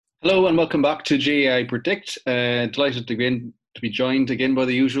Hello and welcome back to iPredict. Delighted to be joined again by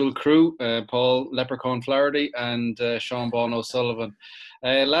the usual crew, Paul Leprechaun Flaherty and Sean Bono Sullivan.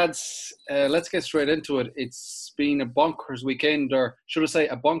 Lads, let's get straight into it. It's been a bonkers weekend, or should I say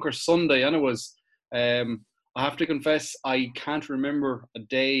a bonkers Sunday, and it was. I have to confess, I can't remember a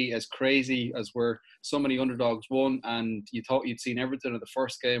day as crazy as where so many underdogs won and you thought you'd seen everything in the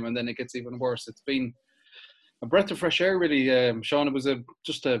first game and then it gets even worse. It's been a breath of fresh air, really, Sean. It was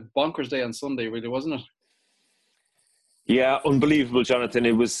just a bonkers day on Sunday, really, wasn't it? Yeah, unbelievable, Jonathan.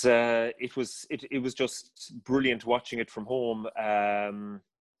 It was just brilliant watching it from home.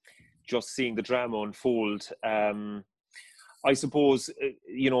 Just seeing the drama unfold. I suppose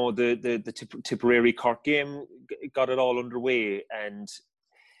the Tipperary Cork game got it all underway, and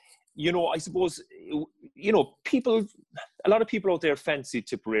I suppose people, a lot of people out there fancy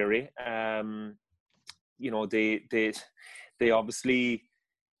Tipperary. They obviously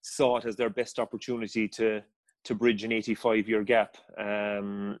saw it as their best opportunity to bridge an 85-year gap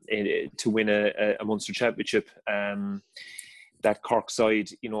to win a Munster Championship. That Cork side,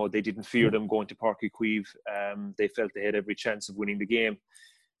 they didn't fear them going to Páirc Uí Chaoimh. They felt they had every chance of winning the game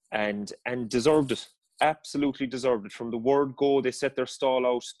and deserved it. Absolutely deserved it. From the word go, they set their stall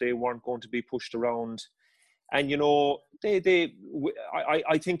out. They weren't going to be pushed around. And I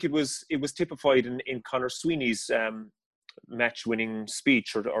think it was typified in Conor Sweeney's match-winning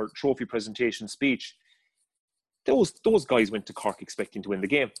speech or trophy presentation speech. Those guys went to Cork expecting to win the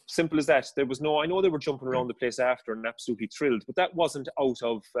game. Simple as that. There was I know they were jumping around the place after and absolutely thrilled, but that wasn't out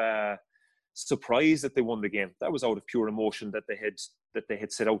of surprise that they won the game. That was out of pure emotion that they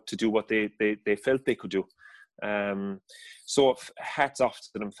had set out to do what they felt they could do. So hats off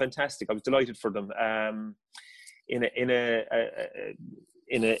to them. Fantastic. I was delighted for them. In a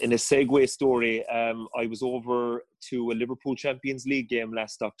segue story, I was over to a Liverpool Champions League game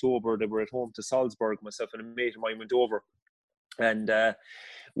last October. They were at home to Salzburg. Myself and a mate of mine went over, and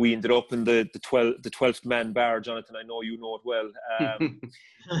we ended up in the 12th man bar. Jonathan, I know you know it well.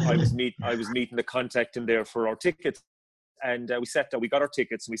 I was meeting the contact in there for our tickets. And we sat down. We got our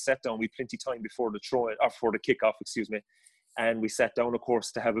tickets, and we sat down. We had plenty of time before the kickoff, and we sat down, of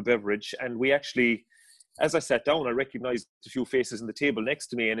course, to have a beverage. And we actually, as I sat down, I recognised a few faces on the table next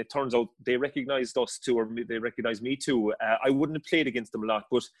to me, and it turns out they recognised us too, or they recognised me too. I wouldn't have played against them a lot,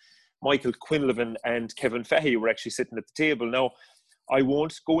 but Michael Quinlivan and Kevin Fahey were actually sitting at the table. Now, I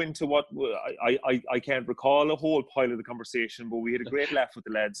won't go into what I can't recall a whole pile of the conversation, but we had a great laugh with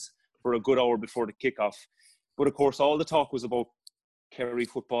the lads for a good hour before the kickoff. But of course, all the talk was about Kerry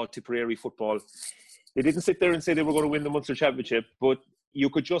football, Tipperary football. They didn't sit there and say they were going to win the Munster Championship, but you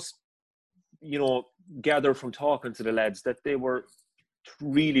could just, gather from talking to the lads that they were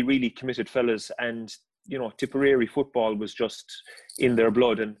really, really committed fellas, and Tipperary football was just in their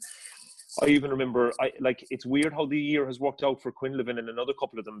blood. And I even remember, it's weird how the year has worked out for Quinlivan and another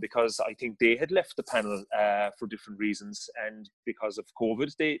couple of them, because I think they had left the panel for different reasons, and because of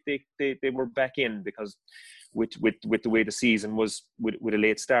COVID, they were back in because with the way the season was with a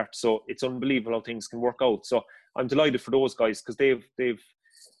late start. So it's unbelievable how things can work out. So I'm delighted for those guys, because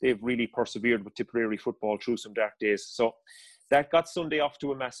they've really persevered with Tipperary football through some dark days. So that got Sunday off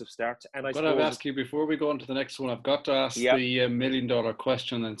to a massive start. And I suppose, I've asked you before we go on to the next one, I've got to ask the $1 million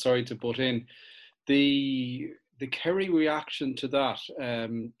question, and sorry to butt in. The Kerry reaction to that,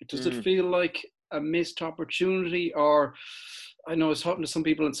 does it feel like a missed opportunity? Or, I know it's happened to some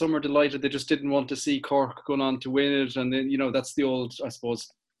people and some are delighted they just didn't want to see Cork going on to win it. And then, that's the old, I suppose,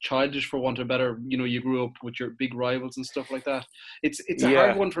 childish for want of better, you grew up with your big rivals and stuff like that. It's a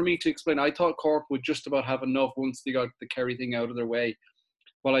hard one for me to explain. I thought Cork would just about have enough once they got the Kerry thing out of their way.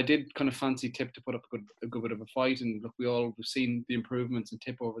 Well, I did kind of fancy Tip to put up a good bit of a fight, and look, we've seen the improvements in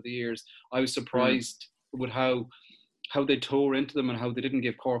Tip over the years. I was surprised with how they tore into them and how they didn't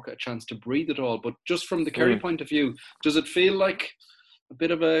give Cork a chance to breathe at all. But just from the Kerry point of view, does it feel like a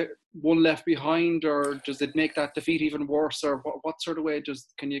bit of a one left behind, or does it make that defeat even worse, or what sort of way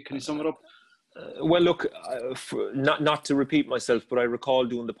can you sum it up? Well, look, not to repeat myself, but I recall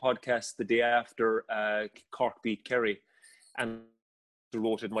doing the podcast the day after Cork beat Kerry, and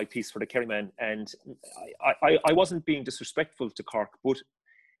wrote my piece for the Kerry Man, and I wasn't being disrespectful to Cork, but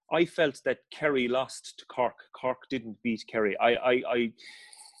I felt that Kerry lost to Cork. Cork didn't beat Kerry.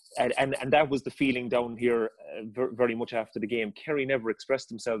 And that was the feeling down here very much after the game. Kerry never expressed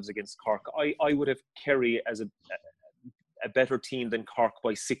themselves against Cork. I would have Kerry as a better team than Cork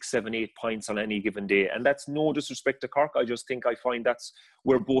by 6, 7, 8 points on any given day. And that's no disrespect to Cork. I just think I find that's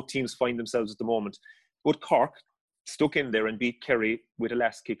where both teams find themselves at the moment. But Cork stuck in there and beat Kerry with a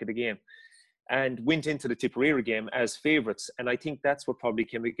last kick of the game. and went into the Tipperary game as favourites. And I think that's what probably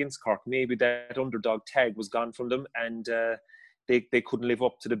came against Cork. Maybe that underdog tag was gone from them, and they couldn't live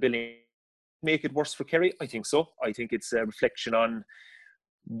up to the billing. Make it worse for Kerry? I think so. I think it's a reflection on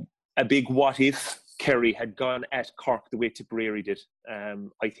a big what if Kerry had gone at Cork the way Tipperary did.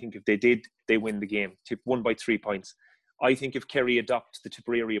 I think if they did, they win the game. Tip won by 3 points. I think if Kerry adopt the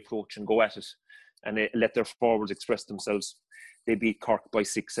Tipperary approach and go at it and they let their forwards express themselves, they beat Cork by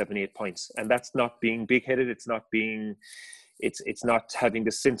 6, 7, 8 points. And that's not being big-headed. It's not having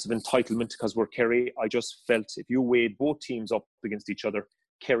the sense of entitlement because we're Kerry. I just felt if you weighed both teams up against each other,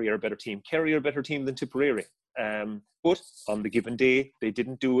 Kerry are a better team. Kerry are a better team than Tipperary. But on the given day, they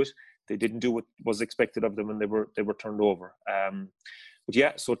didn't do it. They didn't do what was expected of them, and they were turned over. But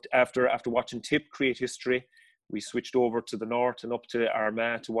yeah, so after watching Tip create history, we switched over to the north and up to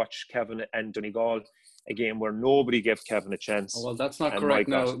Armagh to watch Cavan and Donegal, a game where nobody gave Cavan a chance. Oh, well, that's not correct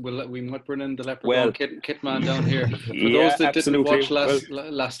now. We might bring in the leprechaun kit man down here. For those that absolutely. didn't watch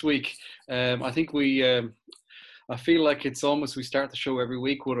last week, I think I feel like it's almost we start the show every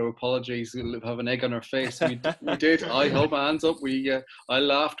week with our apologies. We'll have an egg on our face. We did. I hold my hands up. I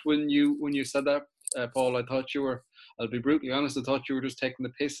laughed when you said that, Paul. I thought you were. I'll be brutally honest. I thought you were just taking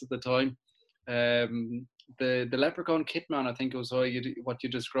the piss at the time. The leprechaun kitman, I think it was what you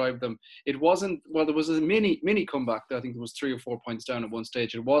described them. It wasn't, well, there was a mini comeback. I think there was 3 or 4 points down at one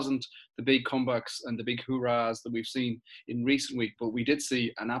stage. It wasn't the big comebacks and the big hurrahs that we've seen in recent week, but we did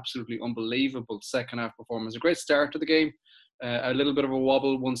see an absolutely unbelievable second half performance. A great start to the game, a little bit of a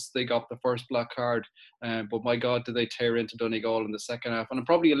wobble once they got the first black card, but my God, did they tear into Donegal in the second half. And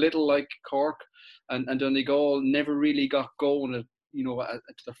probably a little like Cork and Donegal never really got going at to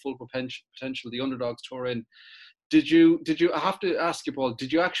their full potential. The underdogs tore in. Did you? I have to ask you, Paul,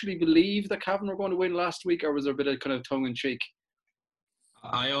 did you actually believe that Cavan were going to win last week, or was there a bit of kind of tongue in cheek?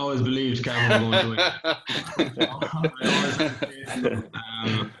 I always believed Cavan were going to win.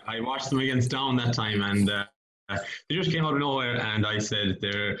 I watched them against Down that time, and they just came out of nowhere, and I said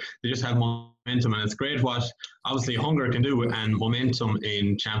they just have momentum, and it's great what obviously hunger can do and momentum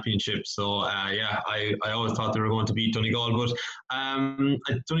in championships. So I always thought they were going to beat Donegal, but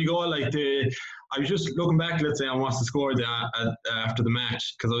Donegal, I was just looking back, let's say, on what's the score after the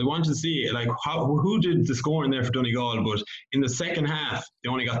match, because I wanted to see who did the scoring there for Donegal. But in the second half, they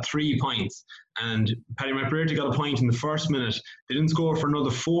only got 3 points, and Paddy McBrearty got a point in the first minute. They didn't score for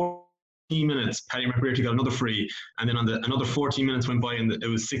another 14 minutes. Paddy McBrearty got another free, and then another 14 minutes went by, and it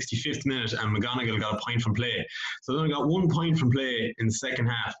was 65th minute, and McGonigal got a point from play. So they only got 1 point from play in the second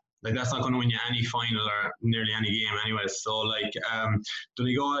half. That's not going to win you any final or nearly any game anyway. So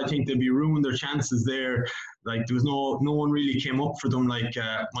Donegal, I think they'd be ruined their chances there. There was no one really came up for them,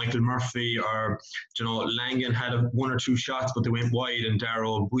 Michael Murphy or Langan had 1 or 2 shots, but they went wide, and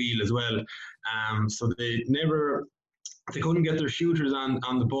Darrow Wheel as well. So they couldn't get their shooters on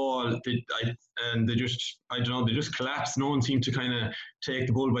the ball. They just collapsed. No one seemed to kind of take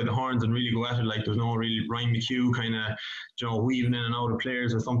the bull by the horns and really go at it. There was no really Ryan McHugh kind of weaving in and out of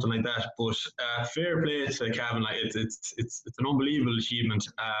players or something like that. But fair play to Cavan. It's an unbelievable achievement.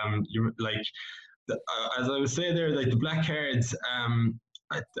 As I would say there, the black cards.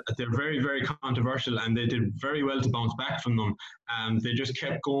 They're very, very controversial, and they did very well to bounce back from them. They just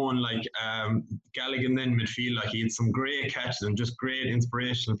kept going. Galligan then midfield, he had some great catches and just great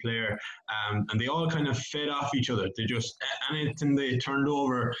inspirational player. And they all kind of fed off each other. They just, anything they turned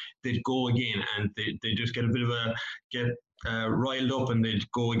over, they'd go again, and they just get a bit of riled up, and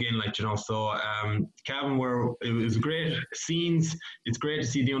they'd go again, So Cavan it was great scenes. It's great to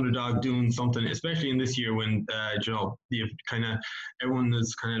see the underdog doing something, especially in this year when everyone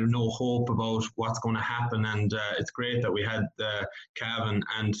has kind of no hope about what's going to happen, and it's great that we had Cavan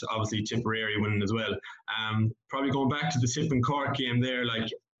and obviously Tipperary winning as well. Probably going back to the Tip and Cork game there,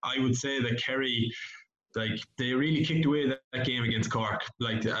 I would say that Kerry, they really kicked away that game against Cork.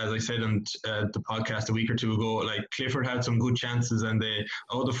 As I said on the podcast a week or two ago, Clifford had some good chances, and the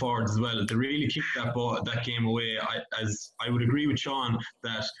other forwards as well. They really kicked that game away. I would agree with Sean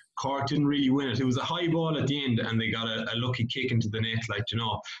that Cork didn't really win it. It was a high ball at the end, and they got a lucky kick into the net.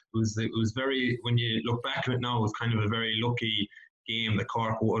 It was very, when you look back at it now, it was kind of a very lucky game that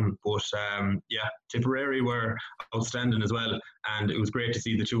Cork won. But Tipperary were outstanding as well, and it was great to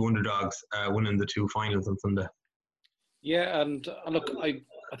see the 2 underdogs winning the 2 finals on Sunday. Yeah, and look, I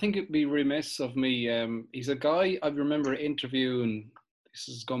think it'd be remiss of me. He's a guy I remember interviewing. This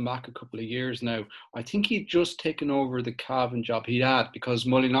has gone back a couple of years now. I think he'd just taken over the Cavan job he had, because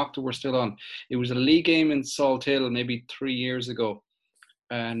Mullinochta were still on. It was a league game in Salt Hill maybe 3 years ago,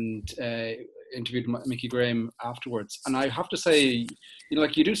 and interviewed Mickey Graham afterwards, and I have to say, you know,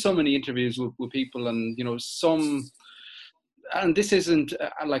 like you do so many interviews with people, and you know and this isn't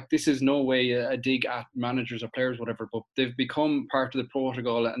this is no way a dig at managers or players, whatever, but they've become part of the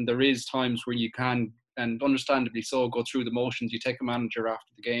protocol, and there is times where you can, and understandably so, go through the motions. You take a manager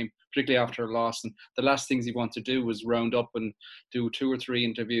after the game, particularly after a loss, and the last things you want to do is round up and do 2 or 3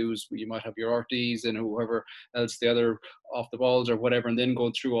 interviews. You might have your RTs and whoever else, the other off the balls or whatever, and then go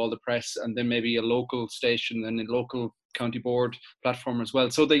through all the press, and then maybe a local station and a local county board platform as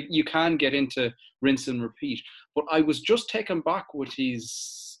well, so that you can get into rinse and repeat. But I was just taken back with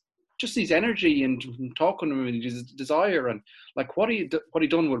his energy and talking to him and his desire, and like what he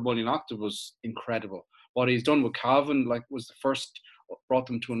done with Mullinockton was incredible. What he's done with Cavan, like, was the first, brought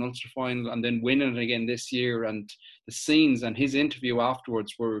them to an Ulster final, and then winning it again this year. And the scenes and his interview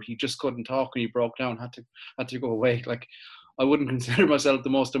afterwards, where he just couldn't talk and he broke down, had to go away. Like, I wouldn't consider myself the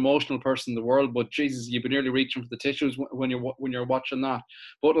most emotional person in the world, but Jesus, you've been nearly reaching for the tissues when you're watching that.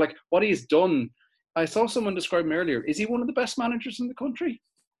 But like what he's done, I saw someone describe him earlier. Is he one of the best managers in the country?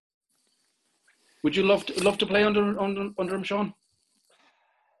 Would you love to play under him, Sean?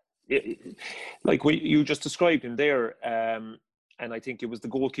 Like what you just described him there, and I think it was the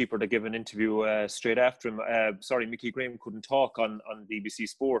goalkeeper that gave an interview straight after him. Mickey Graham couldn't talk on BBC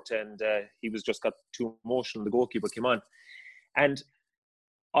Sport, and he was just got too emotional. The goalkeeper came on, and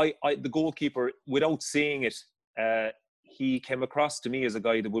the goalkeeper, without saying it, he came across to me as a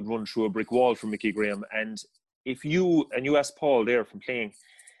guy that would run through a brick wall for Mickey Graham. And if you asked Paul there from playing,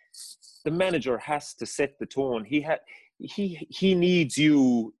 the manager has to set the tone. He needs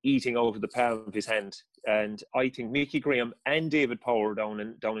you eating out of the palm of his hand. And I think Mickey Graham and David Power down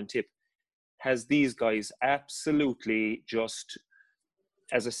in Tip has these guys absolutely just,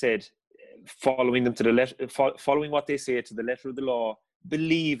 as I said, following them to the letter, following what they say to the letter of the law,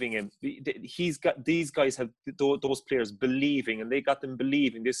 believing him. He's got these guys, have those players believing, and they got them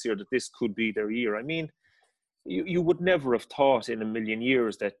believing this year that this could be their year. I mean, you would never have thought in a million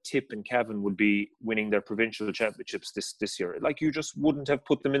years that Tip and Cavan would be winning their provincial championships this year. Like, you just wouldn't have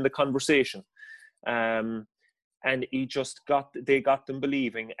put them in the conversation. And they got them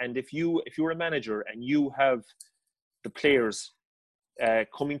believing. And if you're a manager and you have the players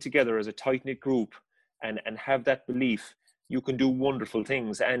coming together as a tight-knit group and have that belief, you can do wonderful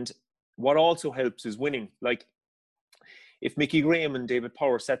things. And what also helps is winning. Like, if Mickey Graham and David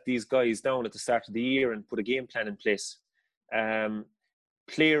Power sat these guys down at the start of the year and put a game plan in place,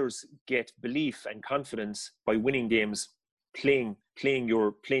 players get belief and confidence by winning games, playing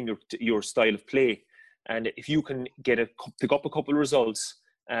your style of play. And if you can pick up a couple of results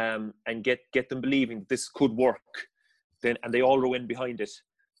and get them believing this could work, then, and they all row in behind it,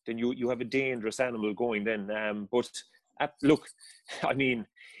 then you have a dangerous animal going then. Look, I mean,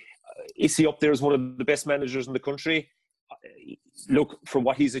 is he up there as one of the best managers in the country? Look, for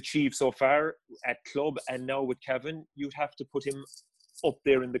what he's achieved so far at club and now with Cavan, you'd have to put him up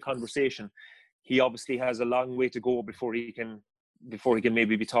there in the conversation. He obviously has a long way to go before he can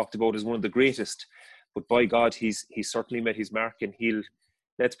maybe be talked about as one of the greatest. But by God, he's certainly met his mark, and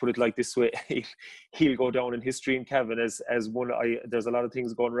let's put it like this way, he'll go down in history in Cavan as one. There's a lot of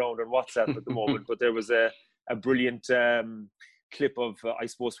things going around on WhatsApp at the moment, but there was a brilliant clip of, I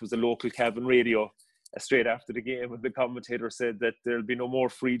suppose it was the local Cavan radio, straight after the game, and the commentator said that there'll be no more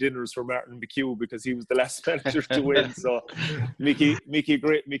free dinners for Martin McHugh because he was the last manager to win. So Mickey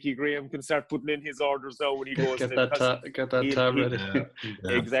Graham can start putting in his orders now when he goes. Get that tab ready.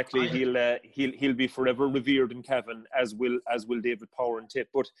 Yeah. Exactly. He'll be forever revered in Cavan, as will David Power and Tip.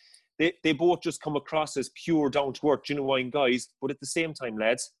 But they both just come across as pure, down to earth, genuine guys. But at the same time,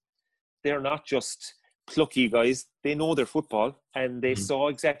 lads, they're not just plucky guys. They know their football, and they saw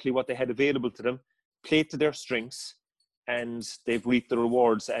exactly what they had available to them, played to their strengths, and they've reaped the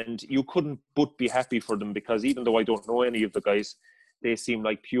rewards. And you couldn't but be happy for them, because even though I don't know any of the guys, they seem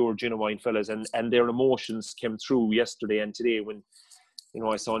like pure, genuine fellas, and their emotions came through yesterday and today when, you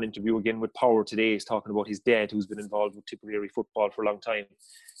know, I saw an interview again with Power today. He's talking about his dad, who's been involved with Tipperary football for a long time,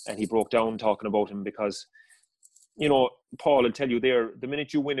 and he broke down talking about him because, you know, Paul will tell you there, the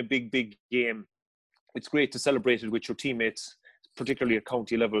minute you win a big game, it's great to celebrate it with your teammates, particularly at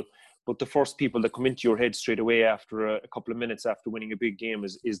county level. But the first people that come into your head straight away after a couple of minutes after winning a big game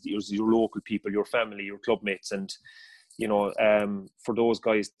is your local people, your family, your club mates. And, you know, for those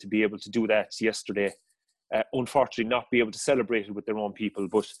guys to be able to do that yesterday, unfortunately not be able to celebrate it with their own people,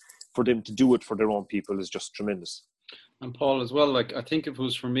 but for them to do it for their own people is just tremendous. And Paul as well, like, I think it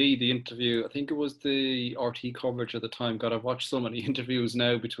was, for me, the interview, I think it was the RT coverage at the time. God, I've watched so many interviews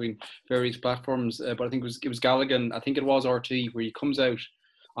now between various platforms, but I think it was Galligan, I think it was RT, where he comes out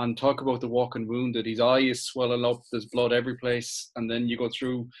And talk about the walking wounded. His eye is swelling up. There's blood every place. And then you go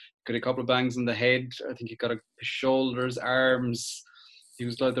through, got a couple of bangs in the head. I think he got his shoulders, arms. He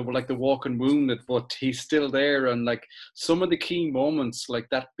was like, they were like the walking wounded, but he's still there. And like some of the key moments, like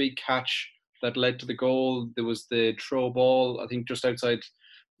that big catch that led to the goal. There was the throw ball, I think just outside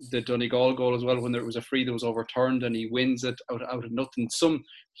the Donegal goal as well, when there was a free that was overturned and he wins it out of nothing. Some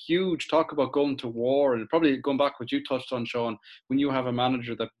huge talk about going to war, and probably going back what you touched on, Sean, when you have a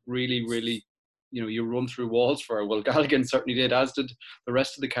manager that really, really, you run through walls for. Well, Galligan certainly did, as did the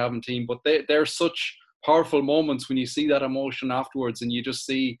rest of the Cavan team. But they're such powerful moments when you see that emotion afterwards, and you just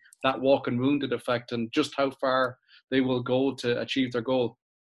see that walking wounded effect and just how far they will go to achieve their goal.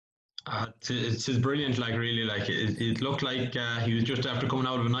 It's just brilliant, like really, like it looked like he was just after coming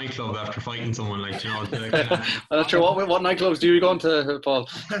out of a nightclub after fighting someone, like, I'm not sure what nightclubs do you go to, Paul?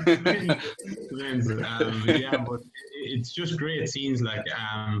 Yeah, but it's just great scenes, like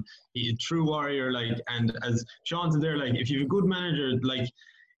a true warrior, like, and as Sean said there, like if you have a good manager, like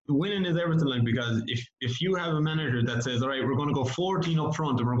winning is everything, like, because if you have a manager that says, all right, we're going to go 14 up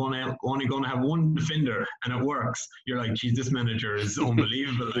front and we're only going to have one defender, and it works, you're like, geez, this manager is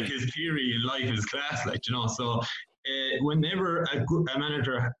unbelievable. Like, his theory in life is class, like, so whenever a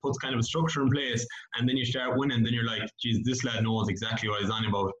manager puts kind of a structure in place and then you start winning, then you're like, geez, this lad knows exactly what he's on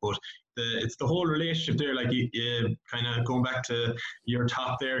about. But it's the whole relationship there, like kind of going back to your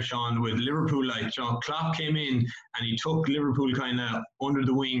top there, Sean, with Liverpool. Like, Klopp came in and he took Liverpool kind of under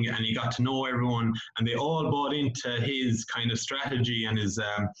the wing and he got to know everyone, and they all bought into his kind of strategy and his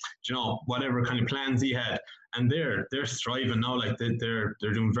whatever kind of plans he had, and they're striving now. Like they're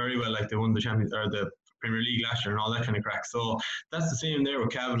doing very well. Like they won the Champions or the Premier League last year and all that kind of crack. So that's the same there with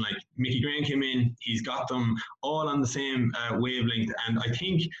Cavan. Like, Mickey Graham came in, he's got them all on the same wavelength, and I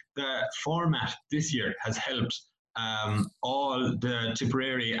think the format this year has helped all the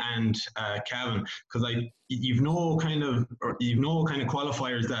Tipperary and Cavan, because you've no kind of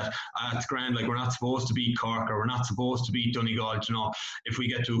qualifiers that it's grand, like we're not supposed to beat Cork or we're not supposed to beat Donegal. If we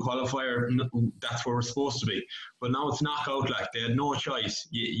get to a qualifier, that's where we're supposed to be. But now it's knockout, like they had no choice.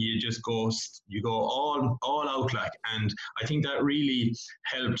 You just go all out, like, and I think that really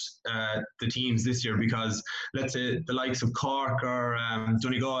helped the teams this year, because let's say the likes of Cork or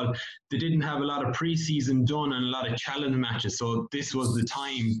Donegal, they didn't have a lot of pre-season done and a lot of challenge matches, so this was the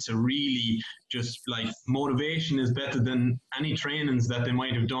time to really just, like, motivation is better than any trainings that they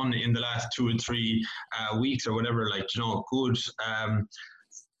might have done in the last 2 or 3 weeks or whatever, like, good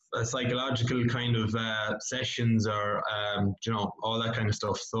psychological kind of sessions or all that kind of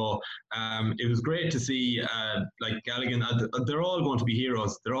stuff. So it was great to see like Galligan. They're all going to be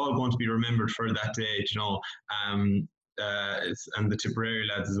heroes. They're all going to be remembered for that day, and the Tipperary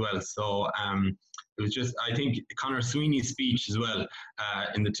lads as well. So it was just, I think Conor Sweeney's speech as well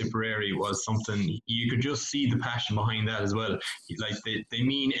in the Tipperary was something, you could just see the passion behind that as well. Like they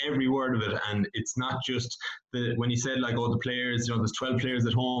mean every word of it, and it's not just when he said, like, the players, there's 12 players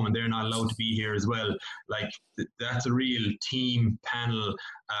at home and they're not allowed to be here as well. Like that's a real team panel,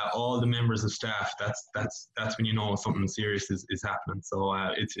 all the members of staff. That's when you know something serious is happening. So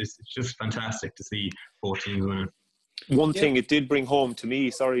it's just fantastic to see both teams winning. One thing it did bring home to me,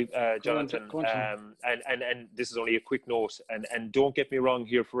 sorry, Jonathan, and this is only a quick note, and don't get me wrong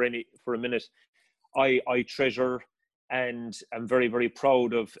here for a minute, I treasure and I'm very, very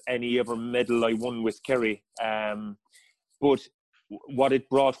proud of any ever medal I won with Kerry. But what it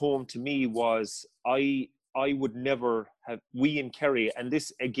brought home to me was I would never have, we in Kerry, and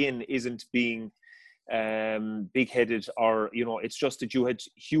this again isn't being big-headed, or it's just that you had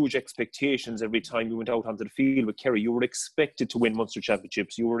huge expectations every time you went out onto the field with Kerry. You were expected to win Munster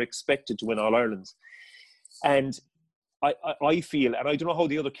Championships, you were expected to win All-Irelands, and I feel, and I don't know how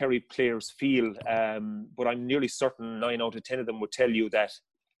the other Kerry players feel, but I'm nearly certain 9 out of 10 of them would tell you that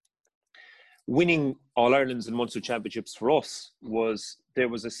winning All-Irelands and Munster Championships for us there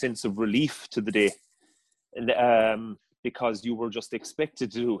was a sense of relief to the day, and because you were just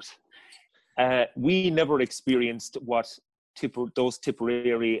expected to do it. We never experienced what those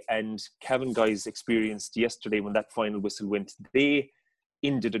Tipperary and Cavan guys experienced yesterday when that final whistle went. They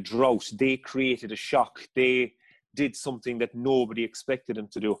ended a drought. They created a shock. They did something that nobody expected them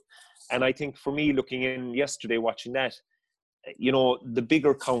to do. And I think for me, looking in yesterday, watching that, the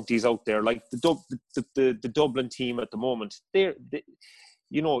bigger counties out there, like the Dublin team at the moment,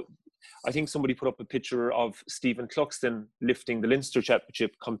 I think somebody put up a picture of Stephen Cluxton lifting the Leinster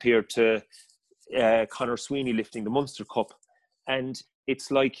Championship compared to Conor Sweeney lifting the Munster Cup. And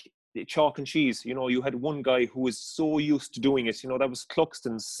it's like chalk and cheese. You had one guy who was so used to doing it. That was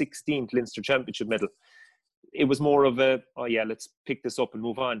Cluxton's 16th Leinster Championship medal. it was more of a, oh yeah, let's pick this up and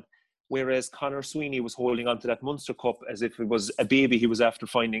move on. Whereas Conor Sweeney was holding on to that Munster Cup as if it was a baby he was after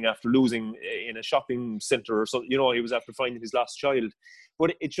finding after losing in a shopping centre or something. You know, he was after finding his lost child.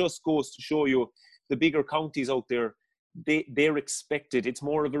 But it just goes to show you the bigger counties out there, they're expected. It's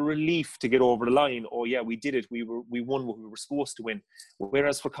more of a relief to get over the line. Oh yeah, we did it. We won what we were supposed to win.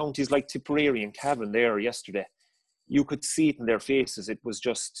 Whereas for counties like Tipperary and Cavan there yesterday, you could see it in their faces. It was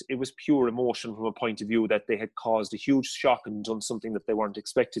pure emotion from a point of view that they had caused a huge shock and done something that they weren't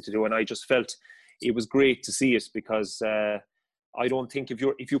expected to do. And I just felt it was great to see it, because I don't think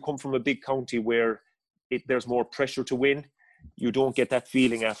if you come from a big county where there's more pressure to win, you don't get that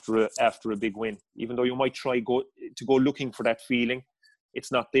feeling after a big win. Even though you might try go looking for that feeling,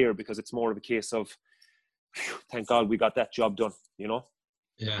 it's not there, because it's more of a case of, thank God we got that job done, you know?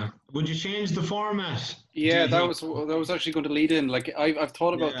 Yeah. Would you change the format? Yeah, that was actually going to lead in. Like I've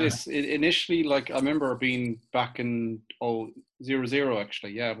thought about this initially. Like I remember being back in 00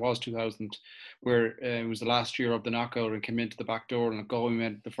 actually. Yeah, it was 2000, where it was the last year of the knockout and came into the back door and going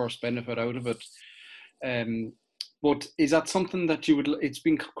made the first benefit out of it. But is that something that you would? It's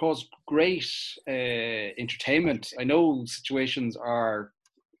been caused great entertainment. I know situations are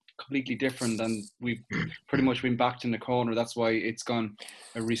completely different, and we've pretty much been backed in the corner. That's why it's gone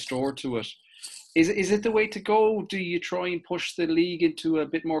restored to it. Is it the way to go? Do you try and push the league into a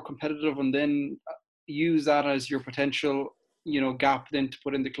bit more competitive and then use that as your potential, gap then to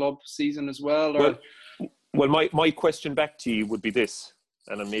put in the club season as well? Or? Well, my question back to you would be this,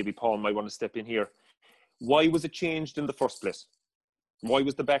 and then maybe Paul might want to step in here. Why was it changed in the first place? Why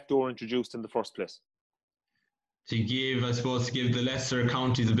was the back door introduced in the first place? To give the lesser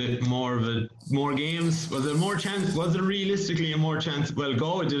counties a bit more games. Was there more chance? Was there realistically a more chance? Well,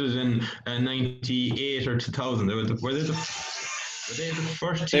 Galway did it in 98 or 2000. Were they the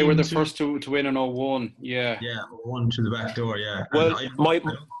first team? They were the first to win in 01. Yeah. Yeah, 01 to the back door. Yeah. Well,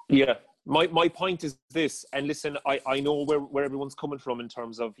 my point is this, and listen, I know where everyone's coming from in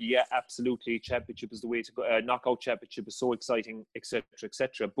terms of, yeah, absolutely, championship is the way to go. Knockout championship is so exciting, etc.,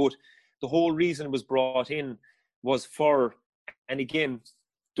 etc. But the whole reason it was brought in was for, and again,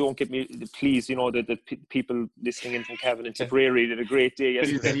 don't get me, please, the people listening in from Cavan and Tipperary did a great day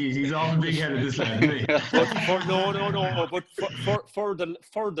yesterday. He's all big-headed, this lad, isn't he? But for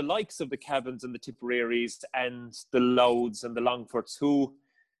the likes of the Cavans and the Tipperaries and the Louds and the Longforts, who,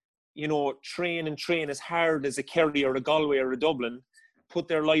 train as hard as a Kerry or a Galway or a Dublin, put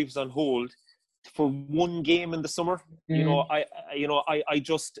their lives on hold for one game in the summer. I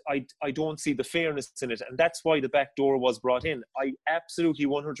don't see the fairness in it, and that's why the back door was brought in. I absolutely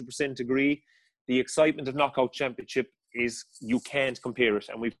 100% agree. The excitement of knockout championship is, you can't compare it,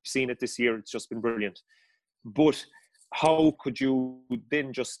 and we've seen it this year. It's just been brilliant. But how could you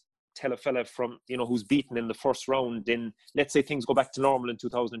then just tell a fella from who's beaten in the first round, then let's say things go back to normal in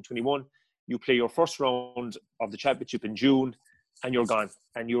 2021, you play your first round of the championship in June, and you're gone,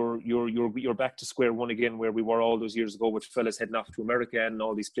 and you're back to square one again, where we were all those years ago with fellas heading off to America and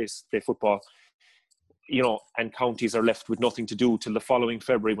all these places to play football, and counties are left with nothing to do till the following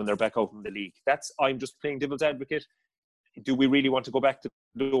February when they're back out in the league. I'm just playing devil's advocate. Do we really want to go back to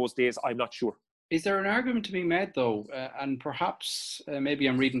those days? I'm not sure. Is there an argument to be made though, and perhaps maybe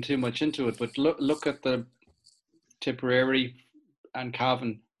I'm reading too much into it, but look at the Tipperary and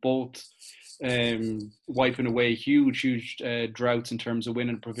Cavan both wiping away huge droughts in terms of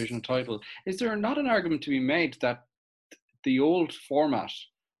winning provisional title. Is there not an argument to be made that the old format,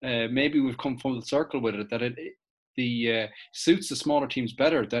 maybe we've come full circle with it, that it suits the smaller teams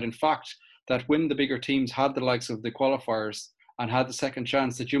better, that in fact, that when the bigger teams had the likes of the qualifiers and had the second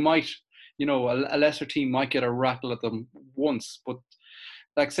chance, that you might, a lesser team might get a rattle at them once, but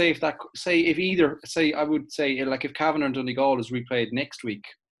like if Cavan and Donegal is replayed next week,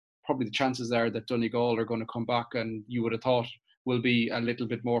 probably the chances are that Donegal are going to come back, and you would have thought will be a little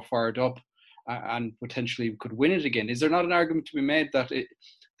bit more fired up and potentially could win it again. Is there not an argument to be made that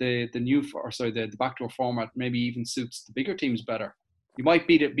the backdoor format maybe even suits the bigger teams better? You might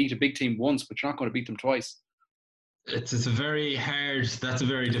beat a big team once, but you're not going to beat them twice. That's a very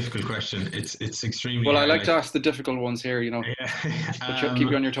difficult question. It's extremely well, hard. I like to ask the difficult ones here, Yeah. But keep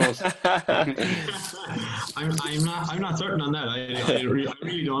you on your toes. I'm not certain on that. I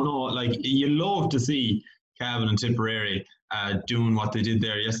really don't know. Like, you love to see Cavan and Tipperary doing what they did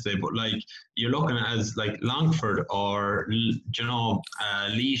there yesterday, but like, you're looking at as like Longford or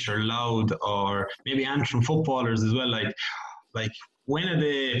Laois or Louth or maybe Antrim footballers as well. Like when are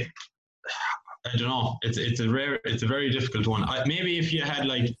they? I don't know. It's a very difficult one. Maybe if you had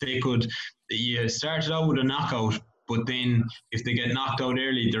you started out with a knockout But then if they get knocked out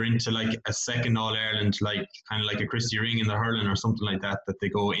early, they're into like a second All-Ireland, like kind of like a Christy Ring in the hurling or something like that they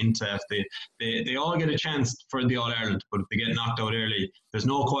go into. If they all get a chance for the All-Ireland, but if they get knocked out early, there's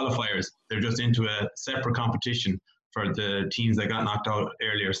no qualifiers. They're just into a separate competition for the teams that got knocked out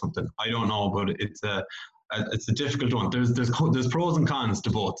early or something. I don't know, but it's a difficult one. There's pros and cons to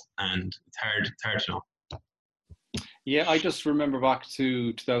both, and it's hard to know. Yeah, I just remember back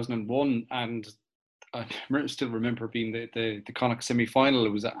to 2001, and I still remember being the Connacht semi-final. It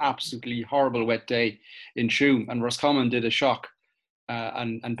was an absolutely horrible wet day in Tuam, and Roscommon did a shock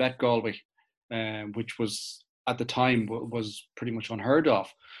and bet Galway, which was at the time was pretty much unheard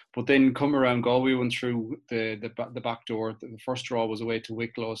of. But then come around, Galway went through the back door. The first draw was away to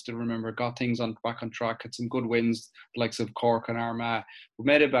Wicklow. I still remember, got things back on track, had some good wins, the likes of Cork and Armagh. We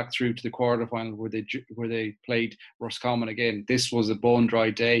made it back through to the quarterfinal where they played Roscommon again. This was a bone dry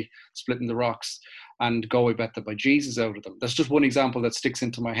day, splitting the rocks, and Galway bet the bejesus out of them. That's just one example that sticks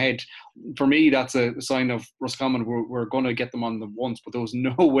into my head. For me, that's a sign of Roscommon. We're going to get them on them once, but there was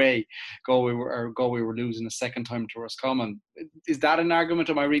no way Galway were losing a second time to Roscommon. Is that an argument?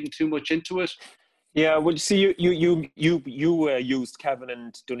 Am I reading too much into it? Yeah, well, see, you used Cavan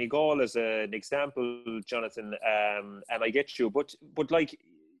and Donegal as an example, Jonathan, and I get you. But like,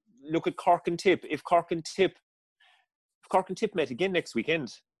 look at Cork and Tip. If Cork and Tip met again next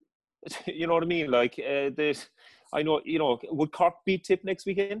weekend, you know what I mean? Like, I know, would Cork beat Tip next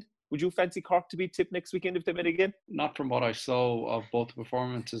weekend? Would you fancy Cork to beat Tip next weekend if they met again? Not from what I saw of both the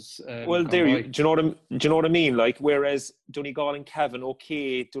performances. Well, do you know what I mean? Like, whereas Donegal and Cavan,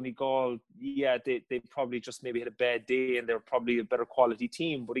 okay, Donegal, yeah, they probably just maybe had a bad day and they're probably a better quality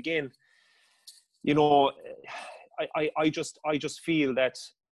team. But again, I just feel that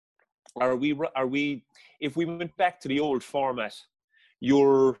are we if we went back to the old format,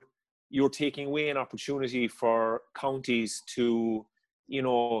 you're taking away an opportunity for counties to,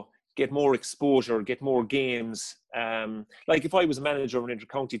 get more exposure, get more games. Like if I was a manager of an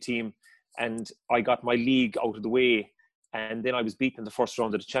inter-county team and I got my league out of the way and then I was beaten in the first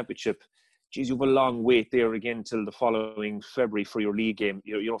round of the championship, geez, you have a long wait there again till the following February for your league game,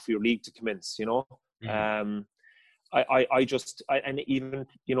 for your league to commence, Mm-hmm. And even,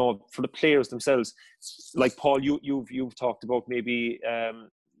 for the players themselves, like Paul, you've talked about maybe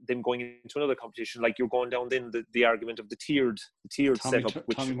them going into another competition, like you're going down then the argument of the tiered setup,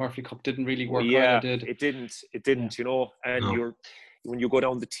 which Tommy Murphy Cup didn't really work. Yeah, well, it didn't, and no. When you go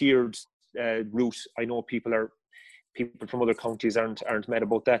down the tiered route, I know people from other counties aren't mad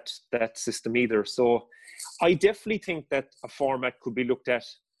about that system either. So I definitely think that a format could be looked at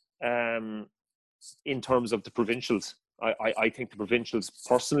in terms of the provincials. I think the provincials,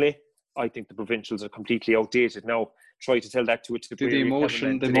 personally, I think the provincials are completely outdated now. Try to tell that to the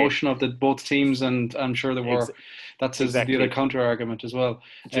emotion of both teams, and I'm sure there were. That's exactly the other counter argument as well.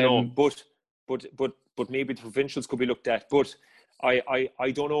 But maybe the provincials could be looked at. But I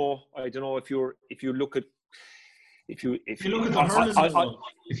don't know. I don't know if you look at. If you look at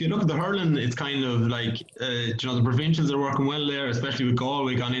the hurling, it's kind of like the provincials are working well there, especially with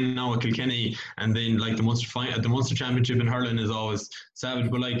Galway gone in now with Kilkenny, and then like the Munster Championship in hurling is always savage.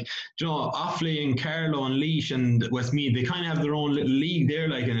 But like Offaly and Carlow and Laois and Westmeath, they kind of have their own little league there,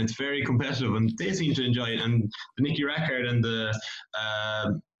 like, and it's very competitive, and they seem to enjoy it. And the Nicky Rackard and the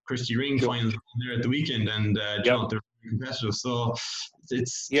Christy Ring finals there at the weekend, and they're very competitive. So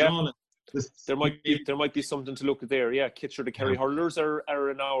it's there might be something to look at there. Yeah, Kitcher, the Kerry hurlers are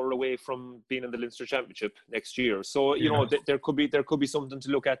an hour away from being in the Leinster Championship next year. So there could be something to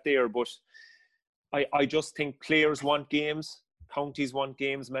look at there. But I just think players want games, counties want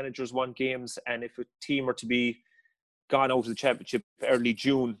games, managers want games, and if a team are to be gone out of the championship early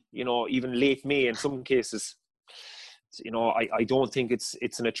June, even late May in some cases, I don't think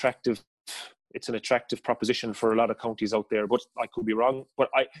it's an attractive proposition for a lot of counties out there, but I could be wrong. But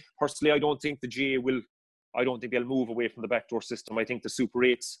I don't think the GA I don't think they'll move away from the backdoor system. I think the Super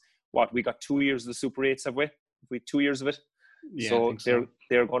 8s, we got 2 years of the Super 8s, have we? Have we 2 years of it? Yeah, so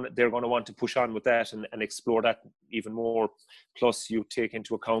they're going to want to push on with that and explore that even more. Plus you take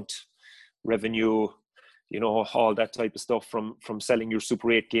into account revenue, all that type of stuff from selling your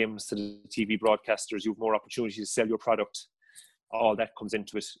Super 8 games to the TV broadcasters. You have more opportunity to sell your product. All that comes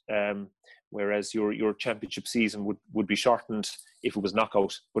into it. Whereas your championship season would be shortened if it was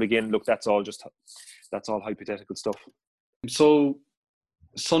knockout. But again, look, that's all hypothetical stuff. So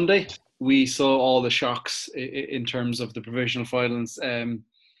Sunday, we saw all the shocks in terms of the provisional finals.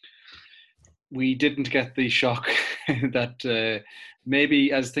 We didn't get the shock that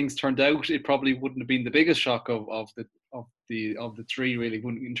maybe, as things turned out, it probably wouldn't have been the biggest shock of the three really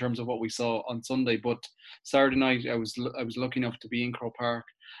in terms of what we saw on Sunday. But Saturday night I was lucky enough to be in Croke Park,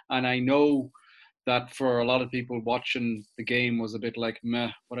 and I know that for a lot of people watching the game was a bit like meh,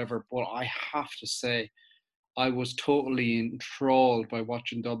 whatever. But I have to say, I was totally enthralled by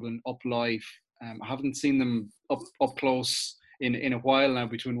watching Dublin up live. I haven't seen them up close in a while now,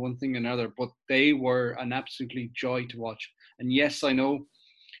 between one thing and another, but they were an absolutely joy to watch. And yes, I know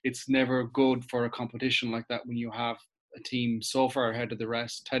it's never good for a competition like that when you have a team so far ahead of the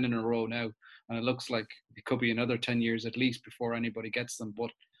rest, 10 in a row now, and it looks like it could be another 10 years at least before anybody gets them.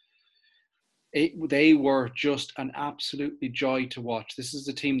 But they were just an absolutely joy to watch. This is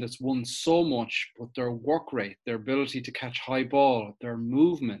a team that's won so much, but their work rate, their ability to catch high ball, their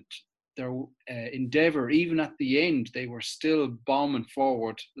movement, their endeavour, even at the end, they were still bombing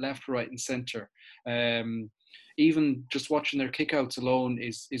forward, left, right and centre. Even just watching their kickouts alone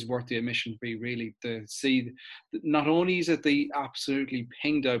is worth the admission fee, really. To see, not only is it the absolutely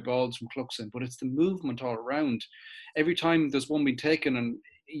pinged out balls from Cluxon, but it's the movement all around. Every time there's one being taken, and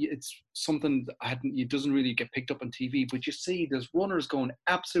it's something that it doesn't really get picked up on TV, but you see there's runners going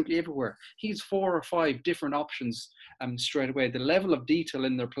absolutely everywhere. He's 4 or 5 different options straight away. The level of detail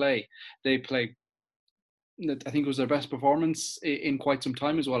in their play, they play, I think it was their best performance in quite some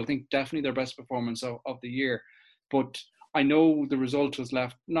time as well. I think definitely their best performance of the year. But I know the result has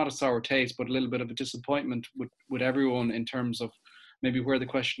left not a sour taste, but a little bit of a disappointment with everyone in terms of maybe where the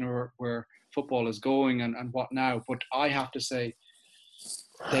question or where football is going and what now. But I have to say,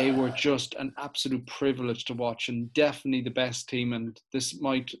 they were just an absolute privilege to watch, and definitely the best team. And this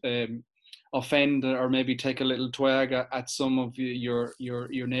might offend or maybe take a little twag at some of your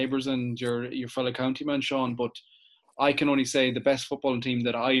neighbours and your fellow countymen, Sean, but I can only say the best footballing team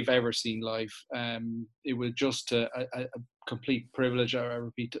that I've ever seen live. It was just a complete privilege, I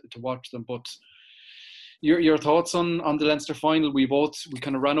repeat, to watch them. But your thoughts on the Leinster final? We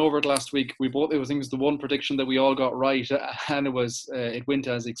kind of ran over it last week. I think it was the one prediction that we all got right, and it went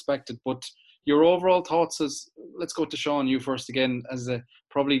as expected. But your overall thoughts, let's go to Sean, you first again, as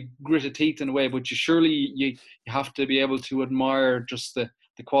probably gritted teeth in a way, but you have to be able to admire just the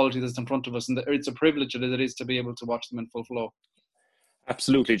quality that's in front of us, and it's a privilege that it is to be able to watch them in full flow.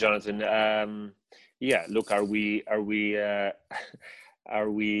 Absolutely, Jonathan. Yeah, look, are we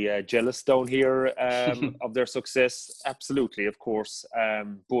jealous down here of their success? Absolutely, of course.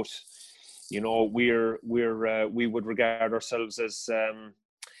 But you know, we would regard ourselves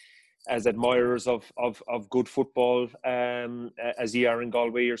as admirers of good football, as you are in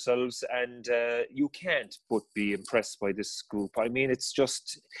Galway yourselves, and you can't but be impressed by this group. I mean, it's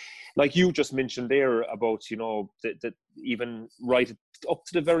just like you just mentioned there about, you know, that even right up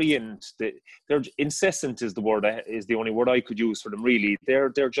to the very end, they're incessant is the only word I could use for them. Really, they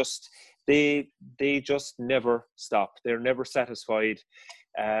just never stop. They're never satisfied.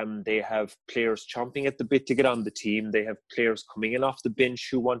 They have players chomping at the bit to get on the team. They have players coming in off the bench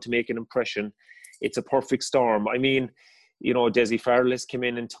who want to make an impression. It's a perfect storm. I mean, you know, Desi Farrellis came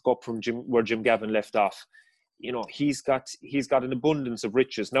in and took up from where Jim Gavin left off. You know, he's got an abundance of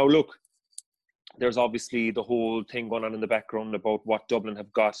riches. Now, look, there's obviously the whole thing going on in the background about what Dublin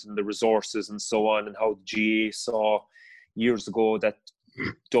have got and the resources and so on, and how the GA saw years ago that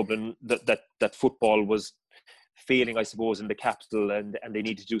Dublin, that football was failing, I suppose, in the capital, and they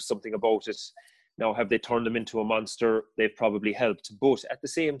need to do something about it. Now, have they turned them into a monster? They've probably helped. But at the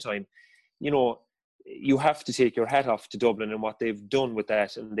same time, you know, you have to take your hat off to Dublin and what they've done with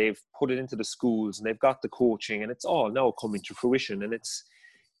that, and they've put it into the schools, and they've got the coaching, and it's all now coming to fruition. And it's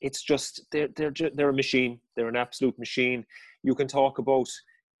just they're a machine. They're an absolute machine. You can talk about,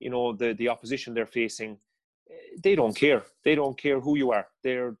 you know, the opposition they're facing. They don't care. They don't care who you are.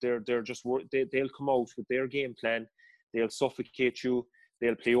 They'll come out with their game plan. They'll suffocate you.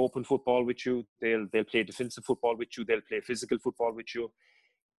 They'll play open football with you. They'll play defensive football with you. They'll play physical football with you.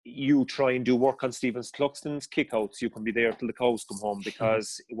 You try and do work on Stephen Cluxton's kickouts, you can be there till the cows come home,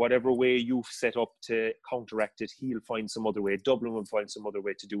 because whatever way you've set up to counteract it, he'll find some other way. Dublin will find some other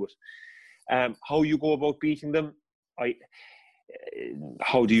way to do it. How you go about beating them,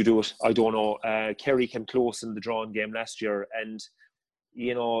 how do you do it? I don't know. Kerry came close in the drawn game last year, and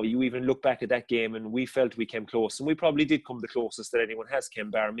you know, you even look back at that game, and we felt we came close, and we probably did come the closest that anyone has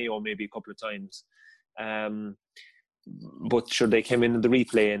came, bar Mayo maybe a couple of times. But sure, they came in the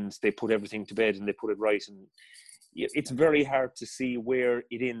replay and they put everything to bed and they put it right. And it's very hard to see where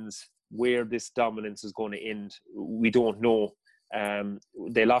it ends, where this dominance is going to end. We don't know.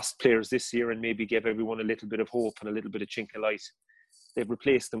 They lost players this year and maybe gave everyone a little bit of hope and a little bit of chink of light. They've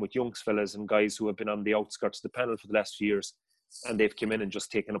replaced them with young fellas and guys who have been on the outskirts of the panel for the last few years, and they've come in and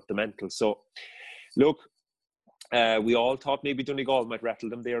just taken up the mantle. So, look, We all thought maybe Donegal might rattle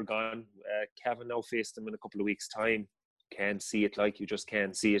them. They are gone. Cavan now face them in a couple of weeks' time. Can't see it, like you just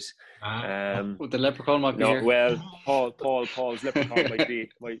can't see it. The leprechaun might be here. Well, Paul's leprechaun might be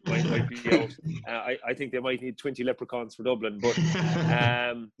out. I think they might need 20 leprechauns for Dublin, but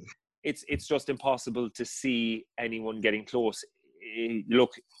it's just impossible to see anyone getting close.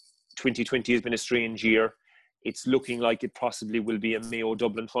 Look, 2020 has been a strange year. It's looking like it possibly will be a Mayo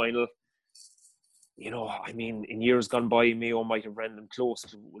Dublin final. I mean, in years gone by, Mayo might have ran them close.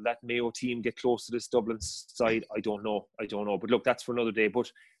 Will that Mayo team get close to this Dublin side? I don't know. But look, that's for another day.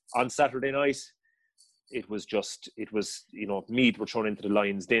 But on Saturday night, it was Meath were thrown into the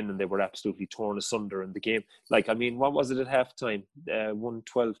Lions' den and they were absolutely torn asunder in the game. Like, I mean, what was it at halftime?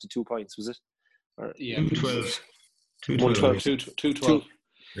 1-12 to 2 points, was it? Yeah, 2-12. 2-12.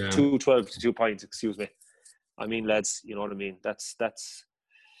 2-12 to 2 points, excuse me. I mean, lads, you know what I mean? That's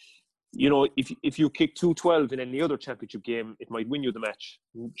if you kick 2-12 in any other championship game, it might win you the match.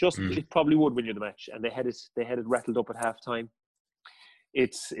 It probably would win you the match. And they had it rattled up at halftime.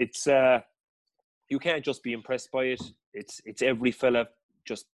 It's you can't just be impressed by it. It's every fella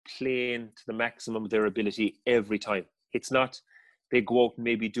just playing to the maximum of their ability every time. It's not they go out and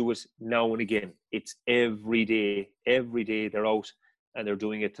maybe do it now and again. It's every day they're out and they're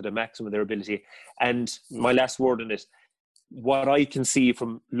doing it to the maximum of their ability. And my last word on this, what I can see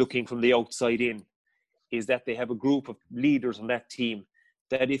from looking from the outside in is that they have a group of leaders on that team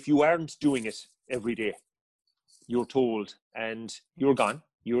that if you aren't doing it every day, you're told and you're gone.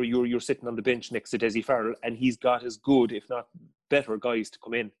 You're sitting on the bench next to Desi Farrell and he's got as good, if not better, guys to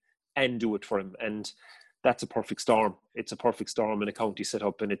come in and do it for him. And that's a perfect storm. It's a perfect storm in a county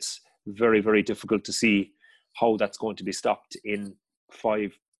setup, and it's very, very difficult to see how that's going to be stopped in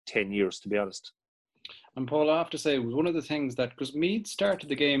 5-10 years, to be honest. And Paul, I have to say, it was one of the things that, because Meath started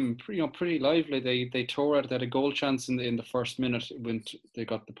the game pretty lively. They tore out. They had a goal chance in the first minute when they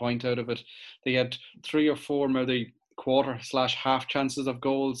got the point out of it. They had 3 or 4 maybe quarter/half chances of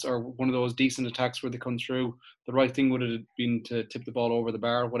goals, or one of those decent attacks where they come through. The right thing would have been to tip the ball over the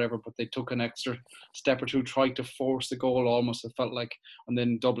bar or whatever, but they took an extra step or two, tried to force the goal almost, it felt like, and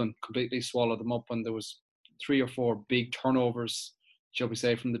then Dublin completely swallowed them up, and there was 3 or 4 big turnovers, shall we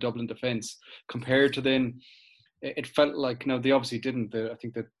say, from the Dublin defence. Compared to then, it felt like, now they obviously didn't, I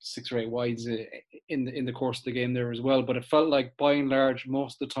think that 6 or 8 wides in the course of the game there as well, but it felt like by and large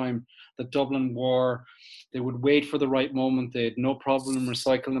most of the time that Dublin they would wait for the right moment. They had no problem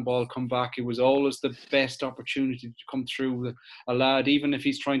recycling the ball, come back. It was always the best opportunity to come through. A lad, even if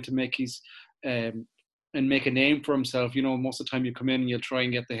he's trying to make and make a name for himself, most of the time you come in and you'll try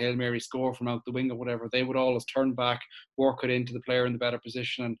and get the Hail Mary score from out the wing or whatever. They would always turn back, work it into the player in the better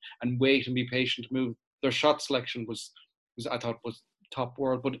position and wait and be patient to move. Their shot selection was I thought was top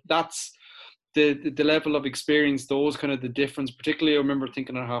world, but that's the level of experience, those kind of the difference. Particularly, I remember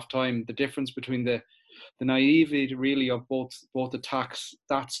thinking at half time, the difference between the naivety really of both attacks.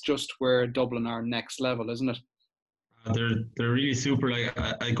 That's just where Dublin are next level, isn't it? They're really super. Like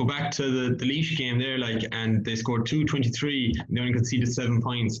I go back to the Laois game there, like, and they scored 2-23 and they only conceded 7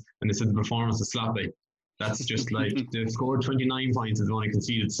 points, and they said the performance was sloppy. That's just like they've scored 29 points and they've only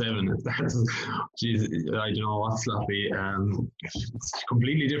conceded 7. That's, geez, I don't know what's sloppy. It's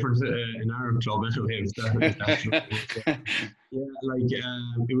completely different in our club anyway.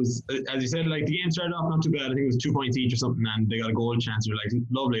 It was, as you said, like the game started off not too bad. I think it was 2 points each or something, and they got a goal chance. You're like,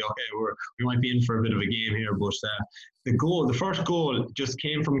 lovely, okay, we might be in for a bit of a game here. But the first goal just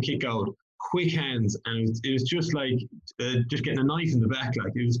came from a kick out. Quick hands, and it was just like just getting a knife in the back.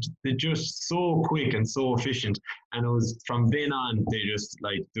 Like it was just so quick and so efficient, and it was from then on they just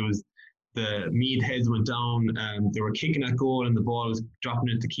like there was the Meath heads went down. They were kicking that goal and the ball was dropping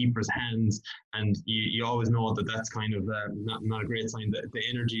into the keeper's hands, and you always know that that's kind of not a great sign. That the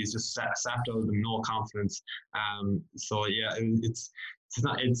energy is just sapped out of them, no confidence. So yeah, it's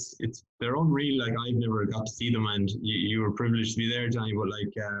they're unreal. Like I've never got to see them, and you were privileged to be there, Johnny, but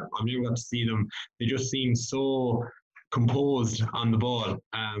like I've never got to see them. They just seem so composed on the ball.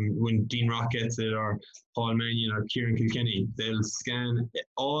 When Dean Rock gets it, or Paul Mannion or Kieran Kilkenny, they'll scan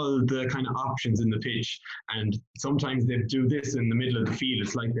all the kind of options in the pitch, and sometimes they do this in the middle of the field.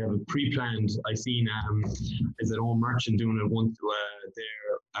 It's like they have a pre-planned. I seen is it Owen Merchant doing it once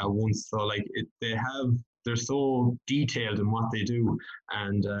there once. So like they're so detailed in what they do,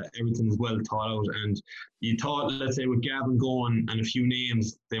 and everything's well thought out. And you thought, let's say, with Gavin going and a few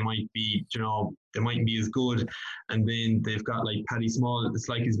names, they might be as good. And then they've got like Paddy Small. It's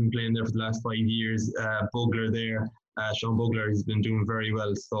like he's been playing there for the last 5 years. Bugler there, Sean Bugler, has been doing very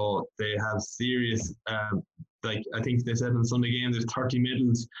well. So they have serious like I think they said on Sunday game, there's 30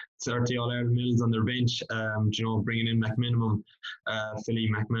 medals, 30 All-Ireland medals on their bench. Bringing in McMinimum, Philly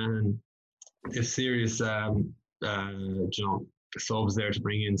McMahon, it's serious. Subs there to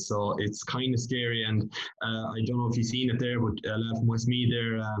bring in, so it's kind of scary. And I don't know if you've seen it there, but a lad from Westmeath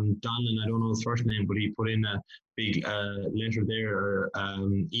there, Donlan, I don't know his first name, but he put in a big letter there, or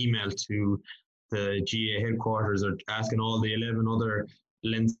email to the GA headquarters, or asking all the 11 other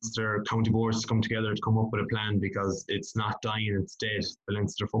Leinster county boards to come together to come up with a plan, because it's not dying, it's dead, the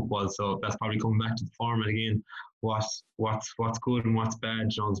Leinster football. So that's probably coming back to the format again. What's good and what's bad,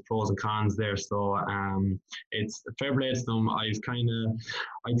 the pros and cons there. So it's a fair play to them. I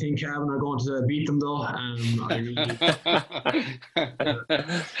think Cavan are going to beat them though.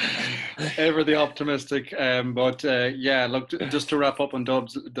 Ever the optimistic, but look, just to wrap up on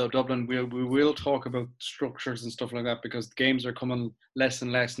Dublin, we will talk about structures and stuff like that, because the games are coming less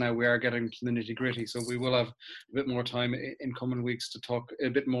and less now. We are getting to the nitty gritty, so we will have a bit more time in coming weeks to talk a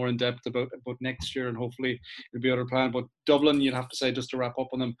bit more in depth about next year, and hopefully it'll be other plan. But Dublin, you'd have to say, just to wrap up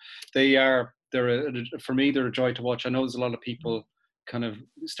on them, for me, they're a joy to watch. I know there's a lot of people kind of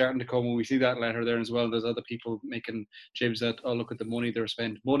starting to come when we see that letter there as well. There's other people making jibs that, oh, look at the money they're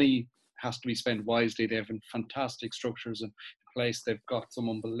spending. Money has to be spent wisely. They have fantastic structures in place. They've got some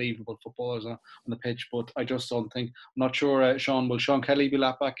unbelievable footballers on the pitch, but I just don't think, I'm not sure, Sean, will Sean Kelly be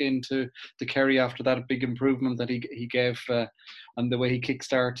let back into the Kerry after that big improvement that he gave, and the way he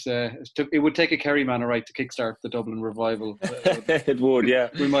kickstarts? It would take a Kerry man, right, to kickstart the Dublin revival. It would, yeah.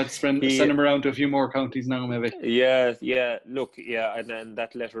 We might send him around to a few more counties now, maybe. Yeah. Look, yeah, and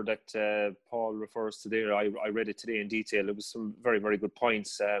that letter that Paul refers to there, I read it today in detail. It was some very, very good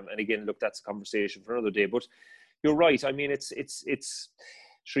points. And again, look, that's a conversation for another day. But you're right. I mean, it's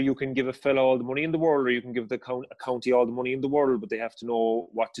sure, you can give a fella all the money in the world, or you can give a county all the money in the world, but they have to know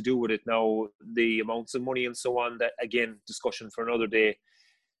what to do with it. Now, the amounts of money and so on, that, again, discussion for another day.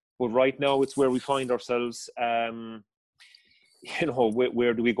 But right now, it's where we find ourselves. Where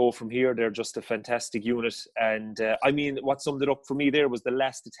do we go from here? They're just a fantastic unit. And I mean, what summed it up for me there was the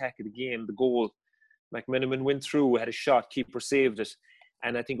last attack of the game, the goal. McMenamin went through, had a shot, keeper saved it.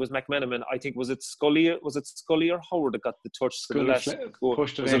 And I think it was McMenamin. I think, was it Scully or Howard that got the touch? Scully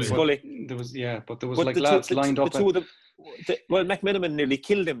pushed it in. Scully? There was lads lined up. Well, McMenamin nearly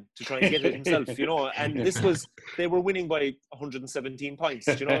killed him to try and get it himself, And they were winning by 117 points.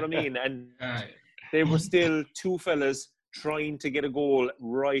 Do you know what I mean? And they were still two fellas trying to get a goal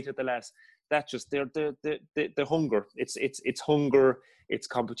right at the last. That's just the hunger. It's hunger. It's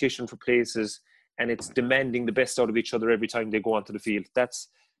competition for places. And it's demanding the best out of each other every time they go onto the field. That's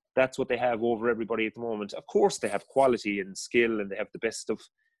what they have over everybody at the moment. Of course, they have quality and skill, and they have the best of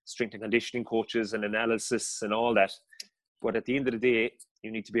strength and conditioning coaches and analysis and all that. But at the end of the day, you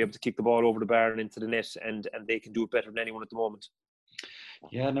need to be able to kick the ball over the bar and into the net, and they can do it better than anyone at the moment.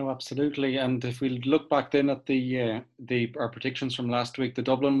 Yeah, no, absolutely. And if we look back then at our predictions from last week, the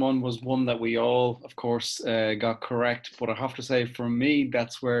Dublin one was one that we all, of course, got correct. But I have to say, for me,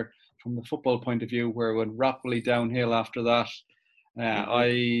 that's where, from the football point of view, where it went rapidly downhill after that.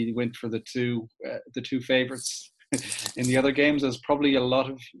 I went for the two favourites. In the other games, there's probably a lot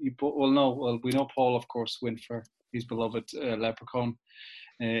of we know Paul, of course, went for his beloved Leprechaun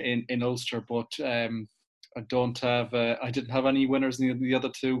in Ulster, but I didn't have any winners in the other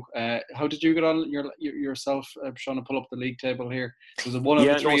two. How did you get on yourself, trying to pull up the league table here? Was it one of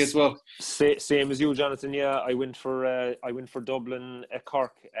the three as well? Same as you, Jonathan. Yeah, I went for Dublin,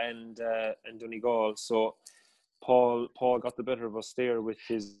 Cork, and Donegal. So Paul got the better of us there with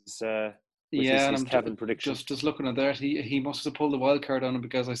his his Cavan prediction. Just looking at that, he must have pulled the wild card on him,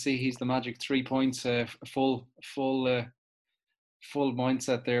 because I see he's the magic 3 points, full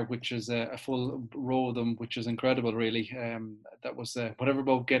mindset there, which is a full row of them, which is incredible, really. That was whatever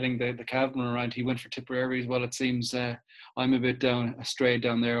about getting the Cavan around. He went for Tipperary as well, it seems. I'm a bit astray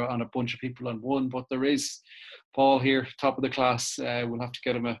down there on a bunch of people on one, but there is Paul here, top of the class. We'll have to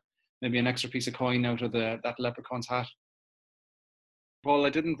get him maybe an extra piece of coin out of that Leprechaun's hat. Paul,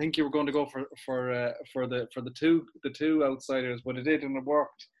 I didn't think you were going to go for the two outsiders, but it did, and it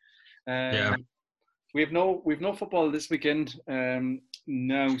worked. Yeah. We've no football this weekend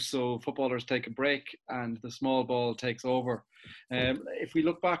now, so footballers take a break and the small ball takes over. If we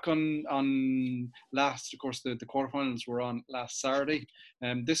look back on last, of course, the quarterfinals were on last Saturday.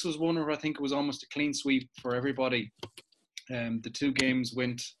 This was one where I think it was almost a clean sweep for everybody. The two games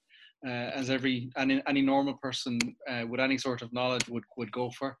went as any normal person with any sort of knowledge would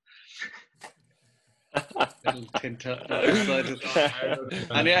go for. Any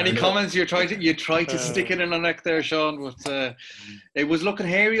comments? You try to stick it in the neck there, Sean, but it was looking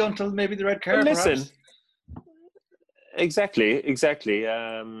hairy until maybe the red card. Listen, Exactly.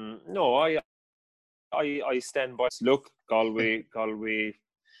 No, I stand by. Look, Galway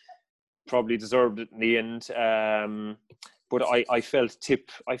probably deserved it in the end. But I felt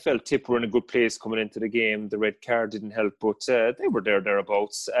Tip were in a good place coming into the game. The red card didn't help, but they were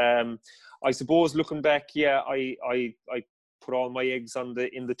thereabouts. I suppose looking back, I put all my eggs in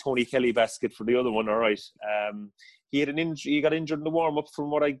the Tony Kelly basket for the other one. All right. He had an injury. He got injured in the warm up. From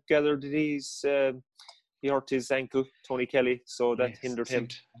what I gathered, he hurt his ankle, Tony Kelly, so that hindered him.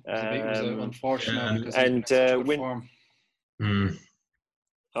 It was unfortunate because and he's in such good form.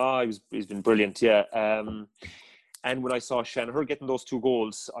 He's been brilliant, yeah. And when I saw Shanahan getting those 2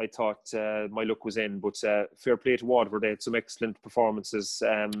 goals, I thought my luck was in. But fair play to Waterford. They had some excellent performances.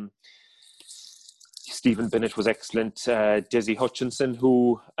 Stephen Bennett was excellent. Desi Hutchinson,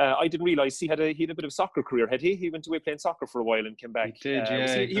 who I didn't realise he had a bit of a soccer career, had he? He went away playing soccer for a while and came back. He did,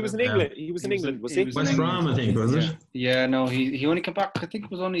 yeah. He was in England. He was in England, was he? West Brom, I think, wasn't it? Yeah, no, he only came back. I think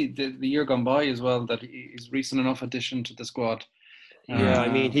it was only the year gone by as well that he's recent enough addition to the squad. Yeah, I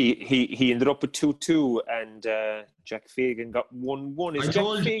mean, he ended up with 2-2, and Jack Fagan got 1-1. I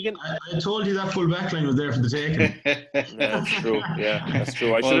told you that full back line was there for the taking. That's true. Yeah, that's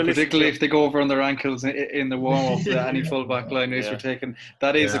true. Particularly if they go over on their ankles in the warm up, any full back line is for taking.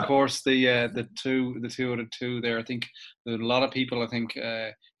 That is, of course, the two out of two there. I think a lot of people. I think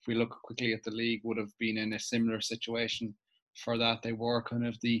if we look quickly at the league, would have been in a similar situation. For that, they were kind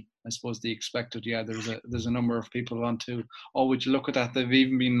of the expected. Yeah, there's a number of people who want to. Oh, would you look at that? They've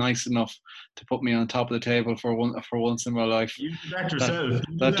even been nice enough to put me on top of the table for once in my life. You do that yourself.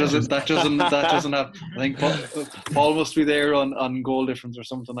 That doesn't have. I think Paul must be there on goal difference or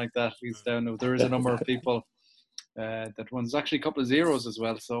something like that. He's down now. There is a number of people. That one's actually a couple of zeros as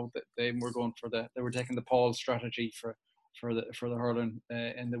well. So they were going for they were taking the Paul strategy for the hurling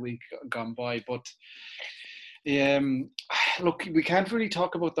in the week gone by, but. Look, we can't really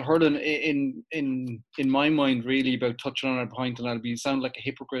talk about the hurling in my mind really about touching on a point, and I'll sound like a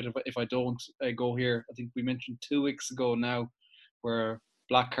hypocrite if I don't go here. I think we mentioned 2 weeks ago now where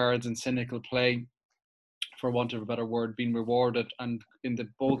black cards and cynical play, for want of a better word, being rewarded, and in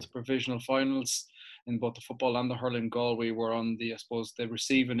both provisional finals in both the football and the hurling, Galway were on the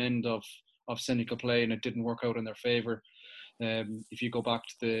receiving end of cynical play, and it didn't work out in their favour. If you go back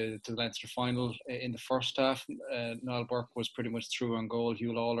to the Leinster final in the first half, Niall Burke was pretty much through on goal.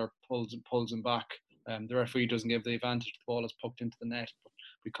 Hugh Lawler pulls him back. The referee doesn't give the advantage. The ball is poked into the net, but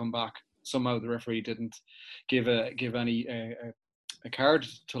we come back. Somehow the referee didn't give any a card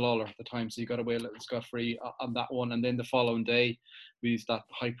to Lawler at the time, so he got away a little scot-free on that one. And then the following day, we used that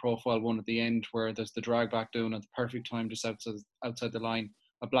high-profile one at the end where there's the drag back down at the perfect time just outside the line.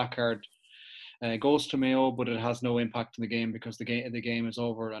 A black card. Goes to Mayo, but it has no impact in the game because the game is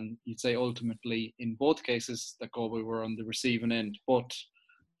over. And you'd say ultimately in both cases that Galway were on the receiving end. But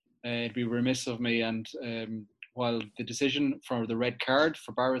it'd be remiss of me. And while the decision for the red card,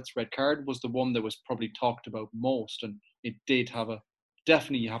 for Barrett's red card, was the one that was probably talked about most, and it did have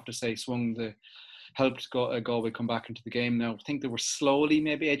definitely, you have to say, helped Galway come back into the game. Now, I think they were slowly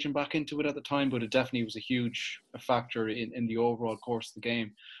maybe edging back into it at the time, but it definitely was a huge factor in the overall course of the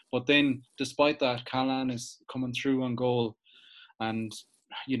game. But then, despite that, Callan is coming through on goal, and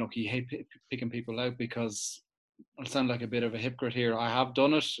he hates picking people out because I sound like a bit of a hypocrite here. I have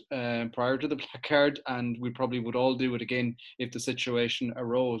done it prior to the black card, and we probably would all do it again if the situation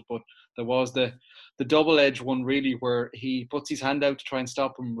arose. But there was the double-edged one really, where he puts his hand out to try and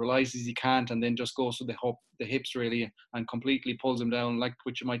stop him, realizes he can't, and then just goes to the hips really and completely pulls him down, like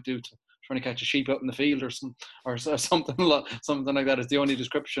what you might do to trying to catch a sheep out in the field or something like that. Is the only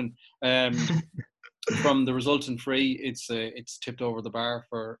description. From the resultant free, it's tipped over the bar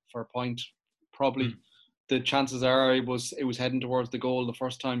for a point. Probably the chances are it was heading towards the goal the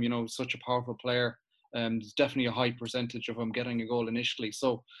first time. Such a powerful player. There's definitely a high percentage of him getting a goal initially.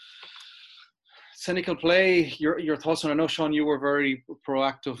 So cynical play. Your thoughts on? I know, Sean, you were very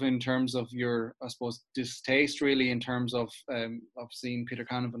proactive in terms of your, I suppose, distaste really in terms of seeing Peter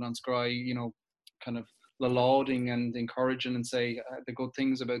Canavan on Scry, kind of lauding and encouraging and say the good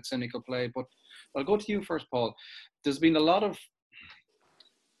things about cynical play. But I'll go to you first, Paul. There's been a lot of,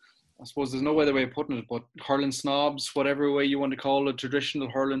 I suppose there's no other way of putting it, but hurling snobs, whatever way you want to call it, traditional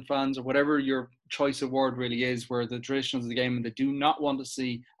hurling fans, or whatever your choice of word really is, where the traditions of the game, and they do not want to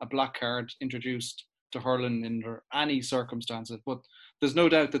see a black card introduced to hurling under any circumstances. But there's no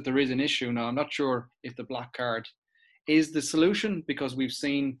doubt that there is an issue now. I'm not sure if the black card is the solution, because we've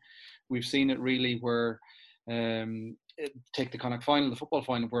seen it really where take the Connacht final, the football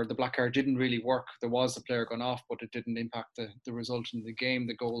final, where the black card didn't really work. There was a player gone off, but it didn't impact the result in the game.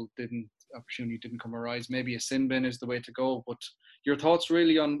 The opportunity didn't come arise. Maybe a sin bin is the way to go. But your thoughts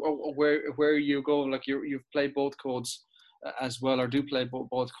really on where you go? Like you've played both codes as well, or do play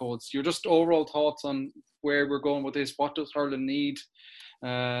both codes. Your just overall thoughts on where we're going with this. What does hurling need?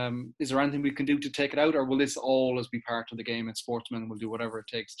 Is there anything we can do to take it out, or will this always be part of the game and sportsmen will do whatever it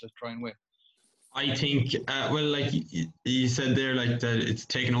takes to try and win? I think, well, like you said there, like that it's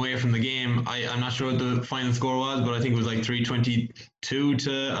taken away from the game. I'm not sure what the final score was, but I think it was like 322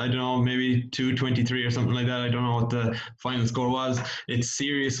 to, I don't know, maybe 223 or something like that. I don't know what the final score was. It's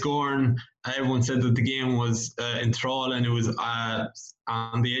serious scoring. Everyone said that the game was enthralling and it was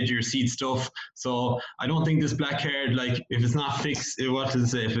on the edge of your seat stuff. So I don't think this black card, like if it's not fixed, what does it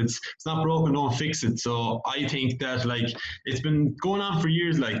say? If it's not broken, don't fix it. So I think that like it's been going on for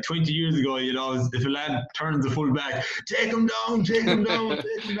years. Like 20 years ago, you know, if a lad turns the full back, take him down, take him down,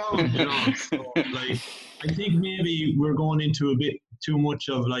 take him down. You know, so like I think maybe we're going into a bit too much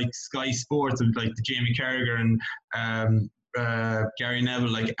of like Sky Sports, of like the Jamie Carragher and Gary Neville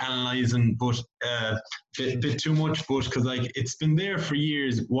like analysing, but bit too much. But because like it's been there for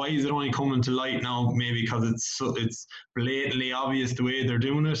years, why is it only coming to light now? Maybe because it's blatantly obvious the way they're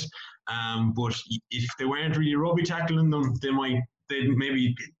doing it. But if they weren't really rugby tackling them, they'd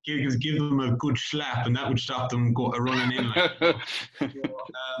maybe give them a good slap, and that would stop them running in.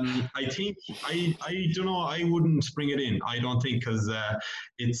 I think I don't know. I wouldn't bring it in. I don't think, because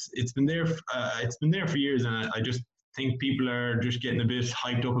it's been there. It's been there for years, and I just think people are just getting a bit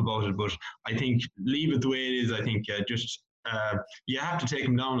hyped up about it. But I think leave it the way it is. I think you have to take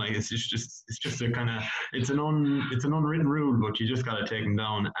them down. Like it's just a kind of it's an unwritten rule, but you just got to take them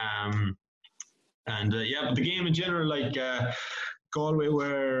down. But the game in general, like Galway,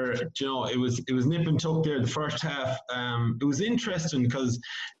 where you know it was nip and tuck there the first half. It was interesting because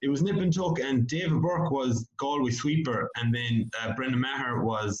it was nip and tuck, and David Burke was Galway sweeper, and then Brendan Maher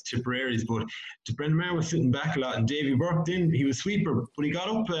was Tipperary's. But Brendan Maher was sitting back a lot, and Davy Burke he was sweeper, but he got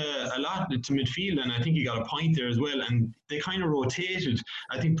up a lot to midfield, and I think he got a point there as well. And they kind of rotated.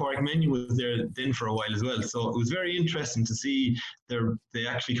 I think Pádraig Mennion was there then for a while as well. So it was very interesting to see they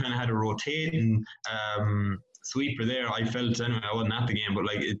actually kind of had a rotating sweeper there. I felt anyway. I wasn't at the game, but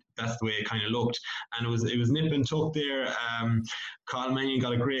like that's the way it kind of looked, and it was nip and tuck there. Carl Mannion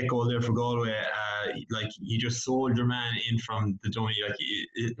got a great goal there for Galway. Like he just sold your man in from the dummy. Like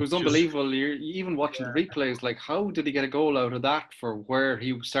it was unbelievable. You're even watching the replays. Like how did he get a goal out of that for where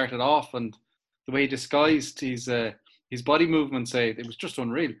he started off, and the way he disguised his body movements? It was just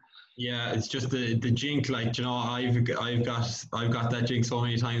unreal. Yeah, it's just the jink. Like, you know, I've got that jink so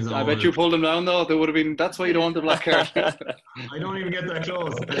many times now. I bet you pulled him down though. There would have been. That's why you don't want the black card. I don't even get that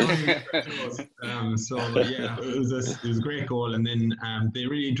close. So yeah, it was a great goal, and then they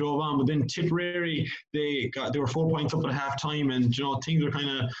really drove on. But then Tipperary, they were 4 points up at half time, and you know things were kind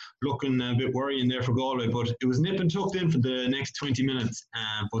of looking a bit worrying there for Galway. But it was nip and tucked in for the next 20 minutes.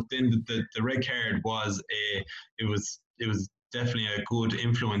 But then the red card was it was definitely a good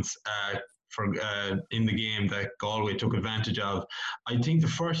influence in the game that Galway took advantage of. I think the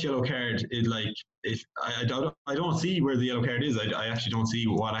first yellow card is like, I don't see where the yellow card is. I actually don't see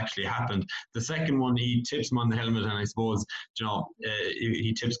what actually happened. The second one, he tips him on the helmet, and I suppose, you know,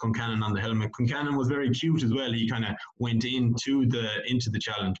 he tips Concannon on the helmet. Concannon was very cute as well. He kind of went into the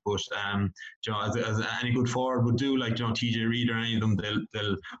challenge, but you know, as any good forward would do, like, you know, TJ Reid or any of them,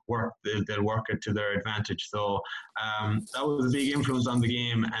 they'll work it to their advantage. So that was a big influence on the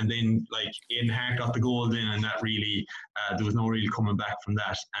game. And then like Aidan Hart got the goal then, and that really there was no really coming back from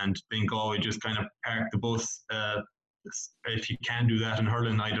that. And then Galway just kind of parked the bus. If you can do that in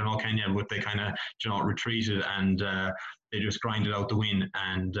hurling, I don't know, can you? But they kind of, you know, retreated, and they just grinded out the win,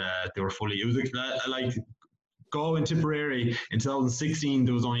 and they were fully. It was like Galway and Tipperary in 2016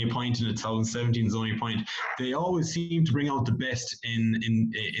 there was only a point, and in 2017 there's only a point. They always seem to bring out the best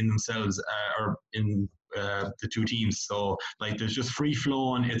in themselves, or in the two teams. So like there's just free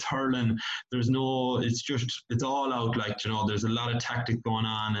flowing, it's hurling, it's all out, like, you know, there's a lot of tactic going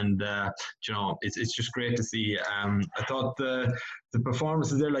on, and you know, it's just great to see. I thought the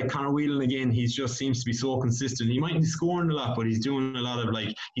performances there, like Conor Whelan again, he just seems to be so consistent. He might be scoring a lot, but he's doing a lot of,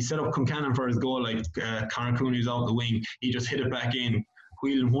 like, he set up Concannon for his goal, like Conor Cooney's out the wing, he just hit it back in.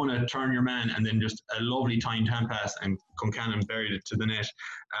 Whelan won it, turn your man, and then just a lovely timed hand pass, and Concannon buried it to the net.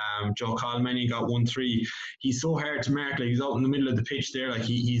 Joe Colmany got 1-3. He's so hard to mark, like he's out in the middle of the pitch there, like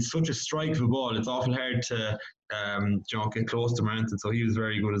he's such a strike of a ball. It's awful hard to you know, get close to Moranton, so he was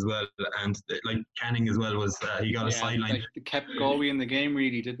very good as well. And like Canning as well was he got a sideline. Like, kept Galway in the game,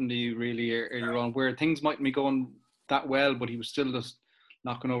 really, didn't he? Really earlier on, where things mightn't be going that well, but he was still just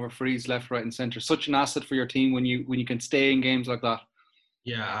knocking over frees left, right, and centre. Such an asset for your team when you can stay in games like that.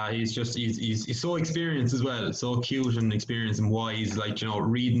 Yeah, he's so experienced as well, so cute and experienced and wise, like,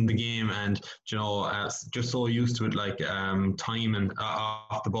 reading the game and, just so used to it, like timing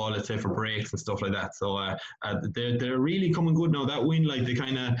off the ball, let's say, for breaks and stuff like that. So they're really coming good now. That win, like, they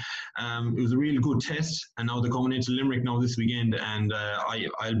kind of, it was a really good test, and now they're coming into Limerick now this weekend, and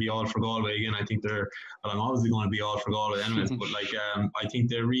I'll be all for Galway again. I think I'm obviously going to be all for Galway anyways, but like I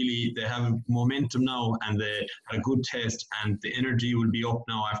think they have momentum now, and they had a good test, and the energy will be up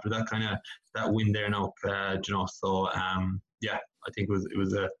now after that win there now, so yeah, I think it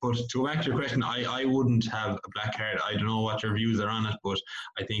was but to go back to your question, I wouldn't have a black card. I don't know what your views are on it, but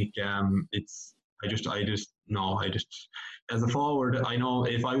I think as a forward, I know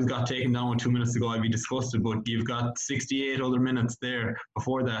if I got taken down with 2 minutes to go, I'd be disgusted, but you've got 68 other minutes there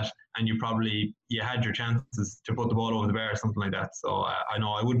before that, and you had your chances to put the ball over the bar or something like that. So I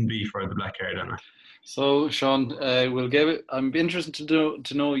know I wouldn't be for the black card anyway. So, Sean, we'll give it. I'm interested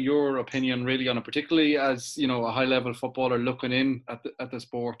to know your opinion really on it, particularly as a high-level footballer looking in at the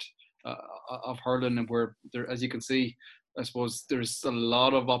sport of hurling, and where there, as you can see, I suppose there's a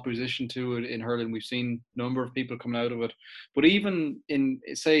lot of opposition to it in hurling. We've seen a number of people coming out of it, but even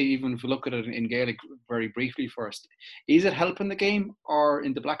if we look at it in Gaelic very briefly first, is it helping the game, or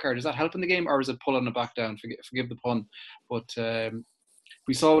in the black card, is that helping the game, or is it pulling it back down? Forgive the pun, but.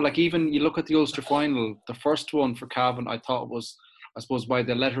 We saw, like, even you look at the Ulster final, the first one for Cavan, I thought was, I suppose, by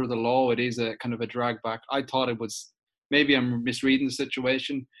the letter of the law, it is a kind of a drag back. I thought it was, maybe I'm misreading the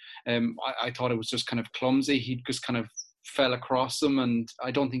situation. I thought it was just kind of clumsy. He just kind of fell across him, and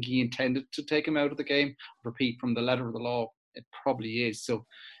I don't think he intended to take him out of the game. Repeat, from the letter of the law, it probably is. So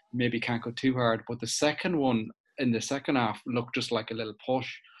maybe can't go too hard. But the second one in the second half looked just like a little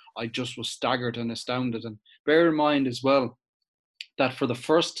push. I just was staggered and astounded. And bear in mind as well, that for the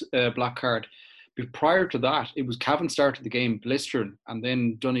first black card, prior to that, it was Cavan started the game blistering, and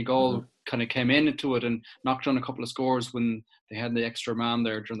then Donegal kind of came into it and knocked on a couple of scores when they had the extra man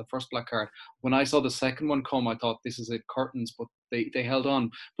there during the first black card. When I saw the second one come, I thought, this is it, curtains, but they held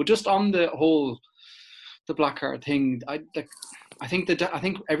on. But just on the whole, the black card thing, I think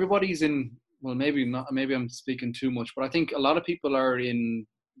everybody's in. Well, maybe not. Maybe I'm speaking too much, but I think a lot of people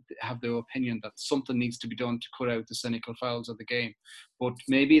have the opinion that something needs to be done to cut out the cynical fouls of the game. But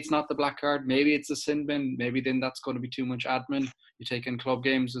maybe it's not the black card, maybe it's a sin bin, maybe then that's going to be too much admin. You take in club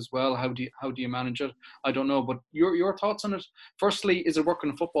games as well. How do you manage it? I don't know, but your thoughts on it. Firstly, is it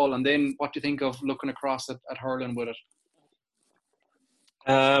working in football, and then what do you think of looking across at hurling with it?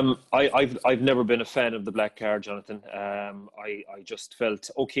 I've never been a fan of the black card, Jonathan. I just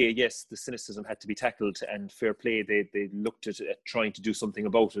felt, okay, yes, the cynicism had to be tackled, and fair play, they looked at trying to do something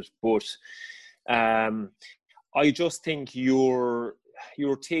about it. But I just think you're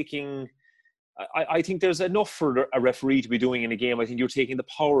taking. I think there's enough for a referee to be doing in a game. I think you're taking the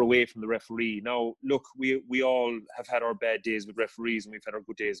power away from the referee. Now, look, we all have had our bad days with referees, and we've had our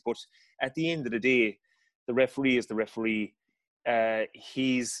good days. But at the end of the day, the referee is the referee.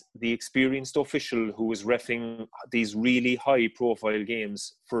 He's the experienced official who is reffing these really high-profile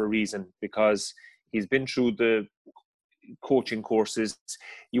games for a reason, because he's been through the coaching courses.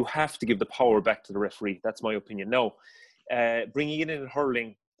 You have to give the power back to the referee. That's my opinion. Now, bringing it in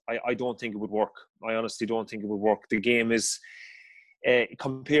hurling, I don't think it would work. I honestly don't think it would work. The game is,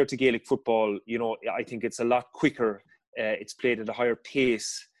 compared to Gaelic football, I think it's a lot quicker. It's played at a higher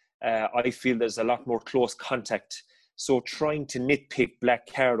pace. I feel there's a lot more close contact. So trying to nitpick black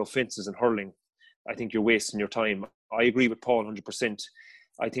card offences in hurling, I think you're wasting your time. I agree with Paul 100%.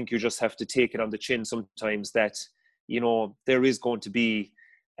 I think you just have to take it on the chin sometimes that, there is going to be,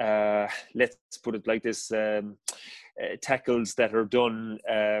 let's put it like this, tackles that are done,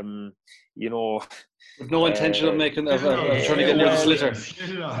 with no intention of making of trying to get near the slitter.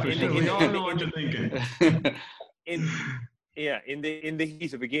 We all know what you're thinking. In the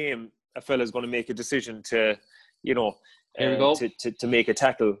heat of a game, a fella's going to make a decision to, to make a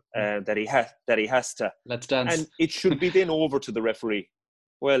tackle that he has to. Let's dance. And it should be then over to the referee.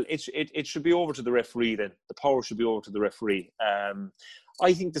 Well, it should be over to the referee then. The power should be over to the referee.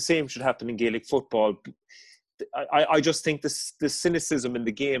 I think the same should happen in Gaelic football. I just think the cynicism in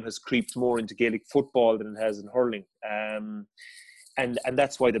the game has creeped more into Gaelic football than it has in hurling. And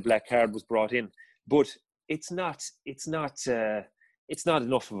that's why the black card was brought in. But it's not enough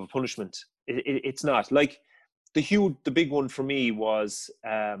of a punishment. It's not. Like, the big one for me was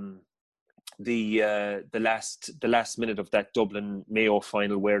the last minute of that Dublin Mayo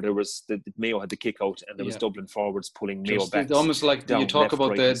final, where there was the Mayo had the kick out and there was Dublin forwards pulling Mayo back. It's almost like down, you talk left,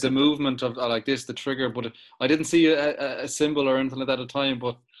 about right, the movement of like this, the trigger, but I didn't see a symbol or anything like that at the time,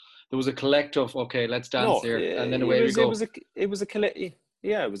 but there was a collective, okay, let's dance here, and then away we go. It was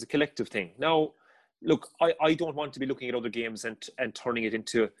a collective thing. Now, look, I don't want to be looking at other games and turning it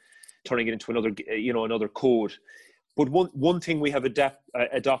into another, another code. But one thing we have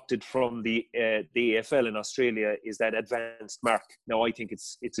adopted from the AFL in Australia is that advanced mark. Now, I think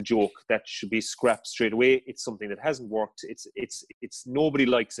it's a joke that should be scrapped straight away. It's something that hasn't worked. It's nobody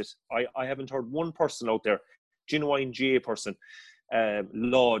likes it. I haven't heard one person out there, genuine GA person,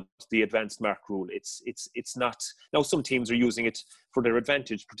 laud the advanced mark rule. It's not. Now, some teams are using it for their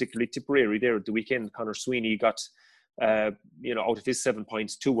advantage, particularly Tipperary there at the weekend. Conor Sweeney got, out of his 7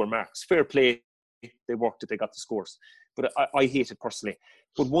 points, 2 were marks. Fair play. They worked it, they got the scores. But I hate it personally.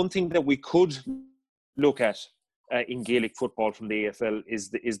 But one thing that we could look at in Gaelic football from the AFL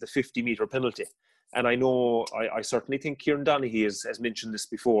is the 50-metre penalty. And I know, I certainly think Kieran Donaghy has mentioned this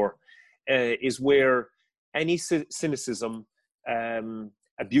before, is where any cynicism,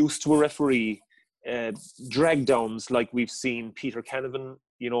 abuse to a referee, drag downs like we've seen Peter Canavan,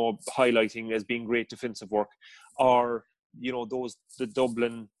 highlighting as being great defensive work, or, the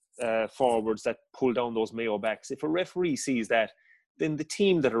Dublin forwards that pull down those Mayo backs. If a referee sees that, then the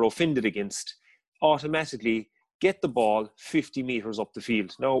team that are offended against automatically get the ball 50 metres up the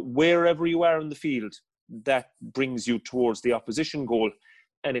field. Now, wherever you are in the field, that brings you towards the opposition goal,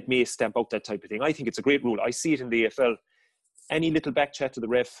 and it may stamp out that type of thing. I think it's a great rule. I see it in the AFL. Any little back chat to the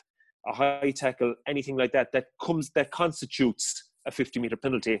ref, a high tackle, anything like that constitutes a 50-metre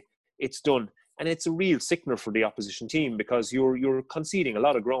penalty, it's done. And it's a real sickener for the opposition team because you're conceding a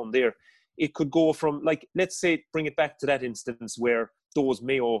lot of ground there. It could go from, like, let's say, bring it back to that instance where those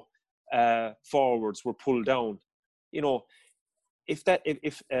Mayo forwards were pulled down. The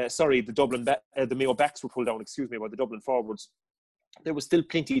Mayo backs were pulled down, by the Dublin forwards. There was still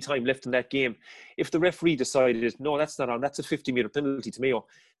plenty of time left in that game. If the referee decided, no, that's not on, that's a 50-metre penalty to Mayo,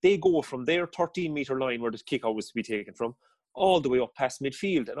 they go from their 13-metre line where the kick-out was to be taken from, all the way up past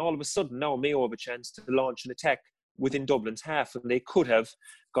midfield. And all of a sudden, now Mayo have a chance to launch an attack within Dublin's half, and they could have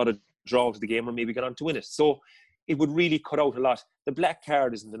got a draw to the game or maybe got on to win it. So it would really cut out a lot. The black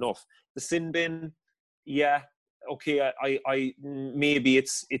card isn't enough. The sin bin, yeah, okay, I maybe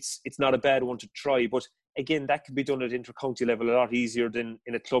it's not a bad one to try, but again, that could be done at inter-county level a lot easier than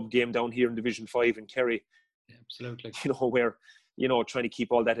in a club game down here in Division 5 in Kerry. Yeah, absolutely. Where, trying to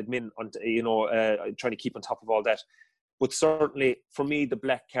keep all that admin on, trying to keep on top of all that. But certainly, for me, the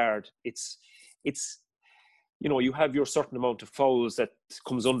black card, it's you have your certain amount of fouls that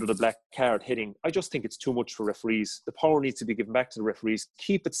comes under the black card heading. I just think it's too much for referees. The power needs to be given back to the referees.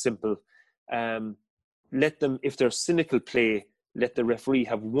 Keep it simple. Let them, if there's cynical play, let the referee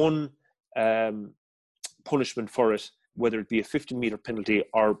have one punishment for it, whether it be a 50-metre penalty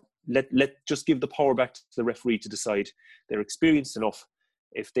or let just give the power back to the referee to decide. They're experienced enough.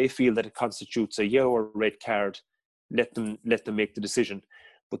 If they feel that it constitutes a yellow or red card, let them make the decision.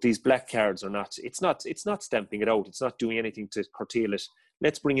 But these black cards are not. It's not stamping it out. It's not doing anything to curtail it.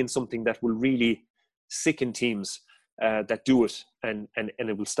 Let's bring in something that will really sicken teams that do it, and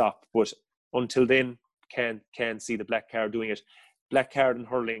it will stop. But until then, can see the black card doing it. Black card in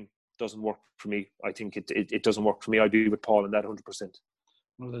hurling doesn't work for me. I think it doesn't work for me. I'd be with Paul on that 100%.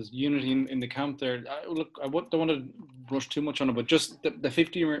 Well, there's unity in the camp there. I don't want to rush too much on it, but just the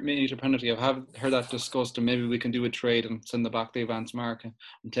 50-metre penalty, I've heard that discussed, and maybe we can do a trade and send back the advance mark and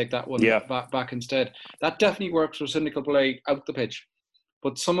take that one back instead. That definitely works for cynical play out the pitch.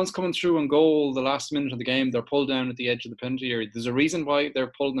 But someone's coming through on goal the last minute of the game, they're pulled down at the edge of the penalty area. There's a reason why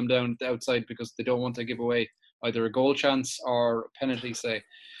they're pulling them down at the outside, because they don't want to give away either a goal chance or a penalty, say.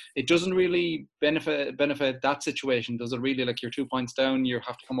 It doesn't really benefit that situation, does it really? Like, you're 2 points down, you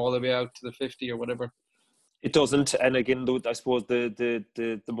have to come all the way out to the 50 or whatever. It doesn't. And again, I suppose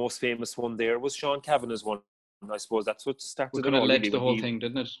the most famous one there was Sean Kavanagh's one. I suppose that's what started it. Kind of led to the whole thing,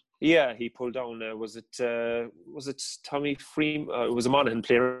 didn't it? Yeah, he pulled down. Was it Tommy Freeman? It was a Monaghan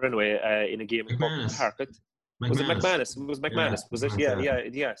player anyway in a game in Park. Was it McManus? It was McManus. Yeah, was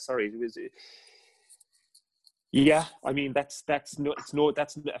it? Yeah. Sorry, it was. Yeah, I mean that's a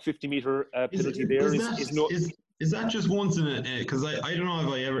 50-metre penalty. Is that just once in a? Because I don't know if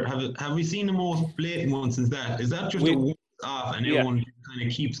I ever have we seen the most blatant one since that? Is that just a once off and everyone kind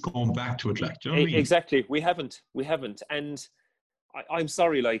of keeps going back to it? Like, do you know what I mean? Exactly. We haven't, and I'm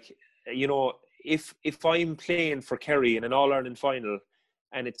sorry. Like, if I'm playing for Kerry in an All-Ireland final,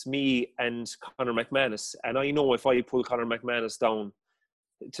 and it's me and Conor McManus, and I know if I pull Conor McManus down,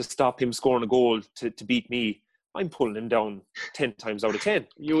 to stop him scoring a goal to beat me, I'm pulling him down 10 times out of 10.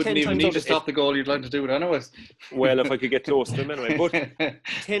 You wouldn't even need to stop the goal. You'd like to do it anyways. Well, if I could get close to him anyway. But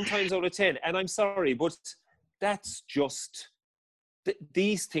 10 times out of 10. And I'm sorry, but that's just...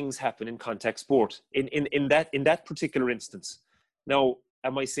 these things happen in contact sport in that particular instance. Now,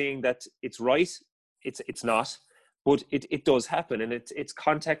 am I saying that it's right? It's not, but it does happen, and it's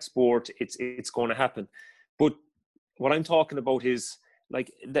contact sport. It's going to happen. But what I'm talking about is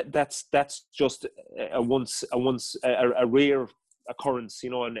like that's just a rare occurrence, you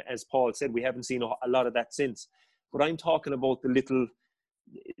know. And as Paul said, we haven't seen a lot of that since. But I'm talking about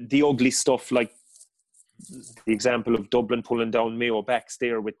the ugly stuff, like the example of Dublin pulling down Mayo backs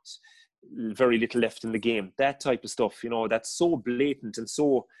there with very little left in the game. That type of stuff, you know, that's so blatant and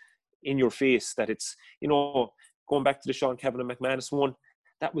so in your face that it's, you know, going back to the Sean Cavan and McManus one,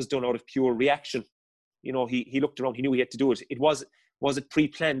 that was done out of pure reaction. You know, he looked around, he knew he had to do it. Was it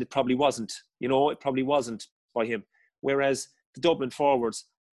pre-planned? It probably wasn't. You know, it probably wasn't by him. Whereas the Dublin forwards,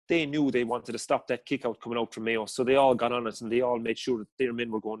 they knew they wanted to stop that kick out coming out from Mayo. So they all got on it and they all made sure that their men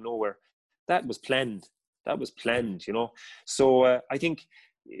were going nowhere. That was planned. You know. So I think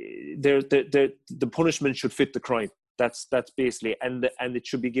the punishment should fit the crime. That's basically, and it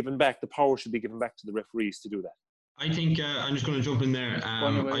should be given back. The power should be given back to the referees to do that. I think I'm just going to jump in there.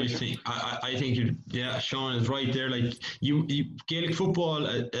 I think Sean is right there. Like you Gaelic football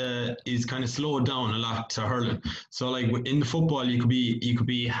is kind of slowed down a lot to hurling. So like in the football, you could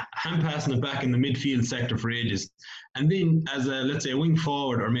be hand passing it back in the midfield sector for ages, and then as let's say a wing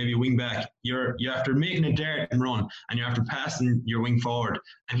forward or maybe a wing back, you're after making a dart and run, and you're after passing your wing forward,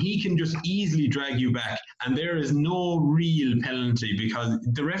 and he can just easily drag you back, and there is no real penalty because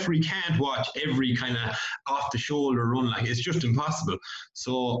the referee can't watch every kind of off the shoulder run. Like it's just impossible.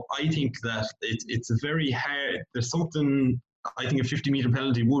 So I think that it's a very hard. There's something. I think a 50-meter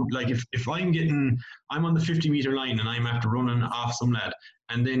penalty would, like if I'm on the 50-meter line and I'm after running off some lad,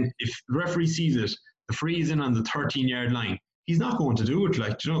 and then if the referee sees it, the free is in on the 13-yard line, he's not going to do it,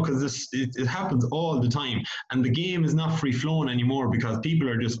 like, you know, because it happens all the time, and the game is not free flowing anymore because people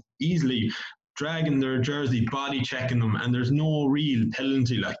are just easily dragging their jersey, body checking them, and there's no real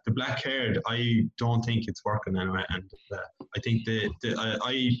penalty. Like the black card, I don't think it's working anyway, and I think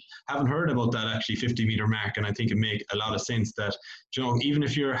I haven't heard about that actually 50-meter mark, and I think it make a lot of sense that, you know, even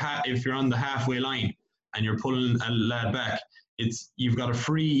if you're on the halfway line and you're pulling a lad back, you've got a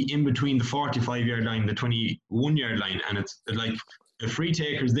free in between the 45-yard line, the 21-yard line, and it's like the free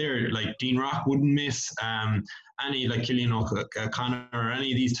takers there, like Dean Rock wouldn't miss, any like Killian O'Connor or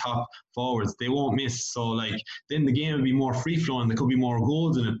any of these top forwards, they won't miss. So like then the game will be more free flowing. There could be more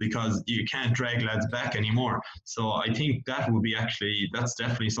goals in it because you can't drag lads back anymore. So I think that would be that's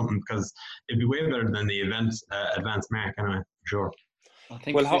definitely something, because it'd be way better than the advanced mark anyway, for sure. I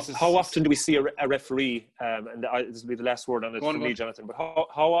think how often do we see a referee, and this will be the last word on it for me, Jonathan, but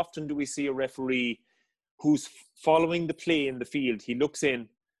how often do we see a referee who's following the play in the field? He looks in,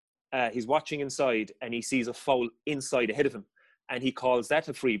 he's watching inside, and he sees a foul inside ahead of him, and he calls that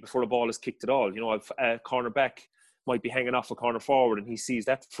a free before a ball is kicked at all. You know, a corner back might be hanging off a corner forward, and he sees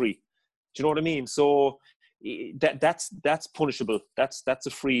that free. Do you know what I mean? So that's punishable. That's a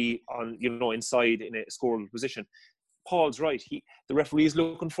free on, you know, inside in a scoreable position. Paul's right. The referee is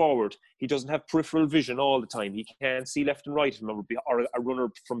looking forward. He doesn't have peripheral vision all the time. He can't see left and right or a runner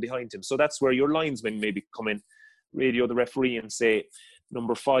from behind him. So that's where your linesman maybe come in, radio the referee and say,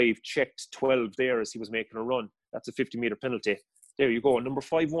 number 5 checked 12 there as he was making a run. That's a 50-meter penalty. There you go. Number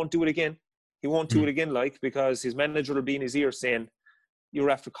 5 won't do it again. He won't do it again, like, because his manager will be in his ear saying, we're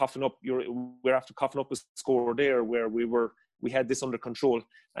after coughing up a score there where we had this under control,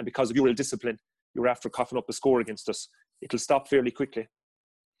 and because of your ill discipline, you're after coughing up a score against us. It'll stop fairly quickly.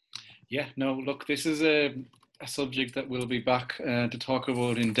 Yeah, no, look, this is a subject that we'll be back to talk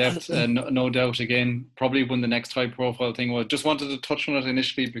about in depth, no doubt again, probably when the next high profile thing was. Just wanted to touch on it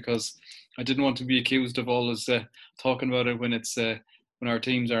initially because I didn't want to be accused of always talking about it when it's when our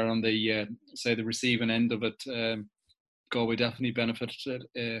teams are on the say the receiving end of it. Galway definitely benefited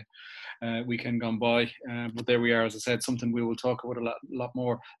weekend gone by, but there we are. As I said, something we will talk about a lot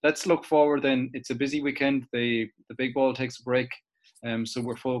more. Let's look forward then. It's a busy weekend. The big ball takes a break, so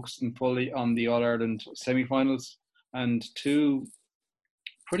we're focusing fully on the All-Ireland semi-finals and 2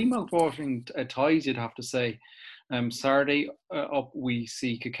 pretty mouth-watering ties, you'd have to say. Saturday up we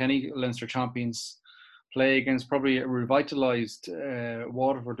see Kilkenny, Leinster champions, play against probably a revitalised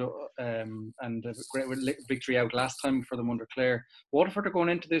Waterford, and a great victory out last time for them under Clare. Waterford are going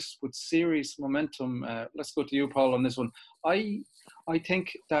into this with serious momentum. Let's go to you, Paul, on this one. I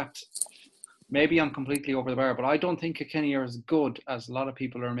think that maybe I'm completely over the bar, but I don't think Kilkenny are as good as a lot of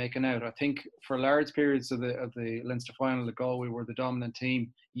people are making out. I think for large periods of the Leinster final, the Galway were the dominant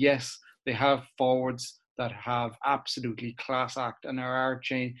team. Yes, they have forwards that have absolutely class act and are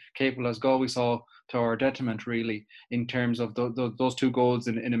capable, as Galway saw, to our detriment, really, in terms of those 2 goals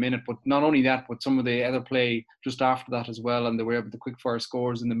in a minute. But not only that, but some of the other play just after that as well, and they were able to quick fire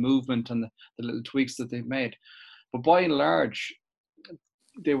scores and the movement and the little tweaks that they've made. But by and large,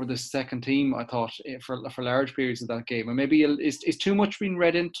 they were the second team, I thought, for large periods of that game. And maybe is too much being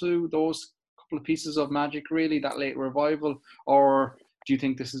read into those couple of pieces of magic, really, that late revival? Or do you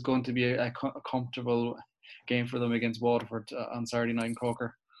think this is going to be a comfortable game for them against Waterford on Saturday night in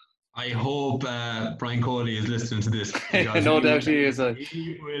Croker? I hope Brian Cody is listening to this. No doubt he is.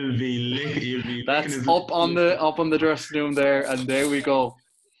 He will be That's up on the dressing room there, and there we go.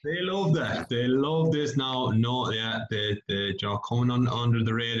 They love that. They love this now. No, yeah, they coming on under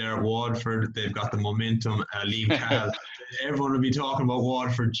the radar. Waterford, they've got the momentum. Liam Cahill, everyone will be talking about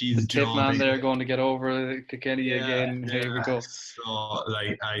Waterford. Jesus, the tip man, they're going to get over Kilkenny again. Yeah. Here we go. So,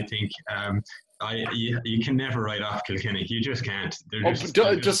 like, I think you can never write off Kilkenny. You just can't.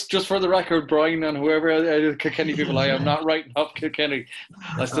 Just for the record, Brian and whoever Kilkenny people, I am not writing off Kilkenny.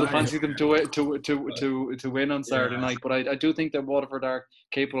 I still fancy them to win on Saturday night, but I do think that Waterford are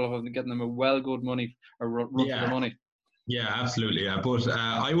capable of getting them a run for the money. Yeah, absolutely. Yeah, but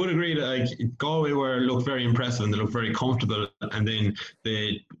I would agree that Galway looked very impressive and they looked very comfortable, and then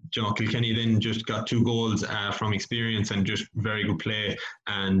Kilkenny then just got 2 goals from experience and just very good play,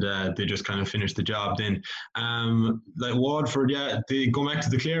 and they just kind of finished the job. Then, like Waterford, they go back to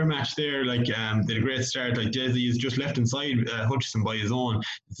the Clare match there. Like they had a great start. Like Desi is just left inside Hutchison by his own.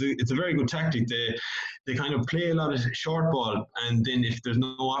 It's a very good tactic. They kind of play a lot of short ball, and then if there's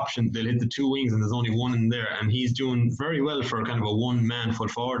no option, they'll hit the 2 wings, and there's only one in there, and he's doing very well for kind of a one-man full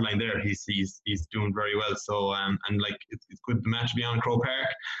forward line there. He's doing very well. So and like it's good the match to be on Croke Park.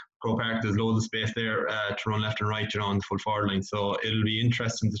 There's loads of space there to run left and right, on the full forward line. So it'll be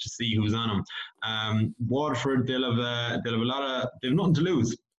interesting to see who's on them. Waterford, they've nothing to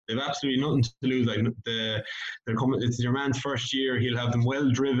lose. They've absolutely nothing to lose. Like they're coming. It's your man's first year. He'll have them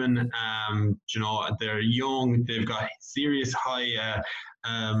well driven. They're young. They've got serious high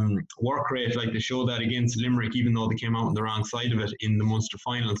work rate. Like they showed that against Limerick, even though they came out on the wrong side of it in the Munster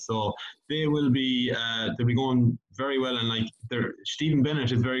final. So they will be they'll be going very well. And like Stephen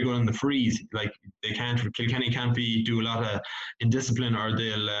Bennett is very good on the freeze. Like Kilkenny can't do a lot of indiscipline, or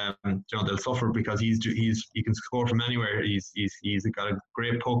they'll suffer, because he can score from anywhere. He's got a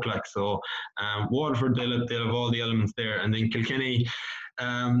great poke. Like so, Waterford they'll have all the elements there, and then Kilkenny,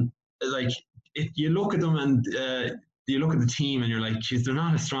 like if you look at them and. You look at the team and you're like, geez, they're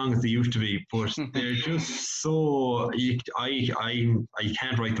not as strong as they used to be, but they're just so. I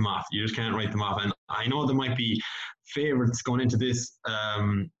can't write them off. You just can't write them off. And I know there might be favourites going into this,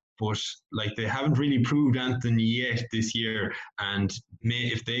 but like they haven't really proved anything yet this year. And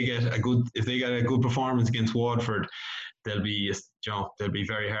if they get a good performance against Waterford, they'll be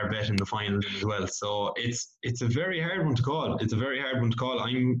very hard bet in the final as well. So it's a very hard one to call. I'm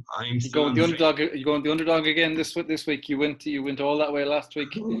going the underdog. You going the underdog again this week? You went all that way last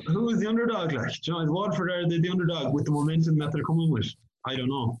week. Who is the underdog? Like, is Waterford are the underdog with the momentum that they're coming with? I don't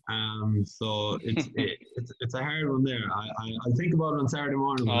know. So it's a hard one there. I'll think about it on Saturday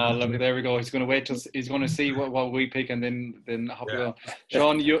morning. Oh, look, there we go. He's going to wait till he's going to see what we pick, and then hop on.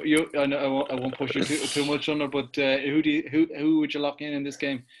 Sean, I won't push you too much on it, but who would you lock in this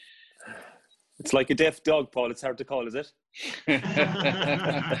game? It's like a deaf dog, Paul. It's hard to call, is it?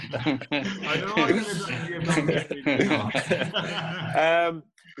 I don't know.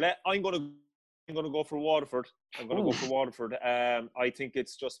 I'm going to go for Waterford. I think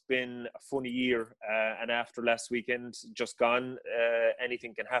it's just been a funny year, and after last weekend just gone,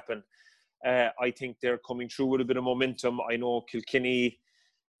 anything can happen. I think they're coming through with a bit of momentum. I know Kilkenny,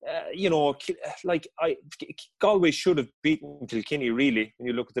 Galway should have beaten Kilkenny, really. When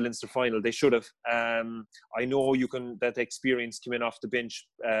you look at the Leinster final, they should have. I know that experience came in off the bench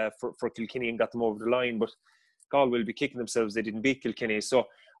for Kilkenny and got them over the line, but Galway will be kicking themselves they didn't beat Kilkenny. So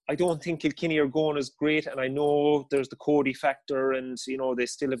I don't think Kilkenny are going as great, and I know there's the Cody factor, and they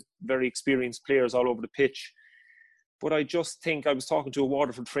still have very experienced players all over the pitch. But I just think, I was talking to a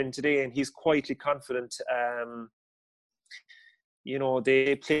Waterford friend today, and he's quietly confident.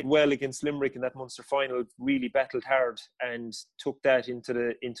 They played well against Limerick in that Munster final, really battled hard, and took that into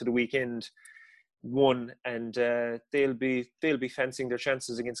the weekend, won, and they'll be fancying their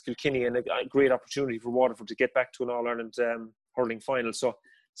chances against Kilkenny, and a great opportunity for Waterford to get back to an All-Ireland hurling final. So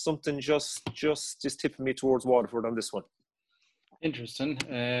something just tipping me towards Waterford on this one. Interesting.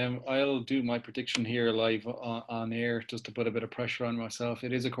 I'll do my prediction here live on air just to put a bit of pressure on myself.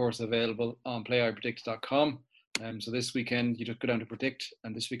 It is, of course, available on iPredict.com. So this weekend you just go down to predict,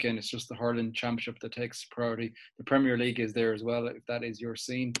 and this weekend it's just the hurling championship that takes priority. The Premier League is there as well, if that is your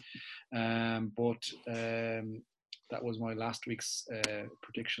scene. But that was my last week's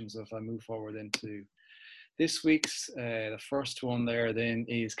predictions. If I move forward into this week's, the first one there then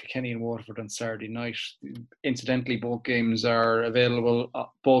is Kilkenny and Waterford on Saturday night. Incidentally, both games are available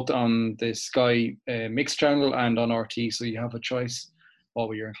both on the Sky Mixed channel and on RT, so you have a choice what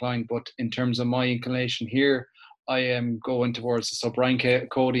way you're inclined. But in terms of my inclination here, I am going towards the Brian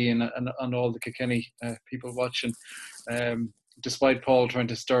Cody and all the Kilkenny people watching. Despite Paul trying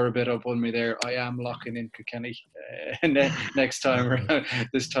to stir a bit up on me there, I am locking in Kilkenny next time around,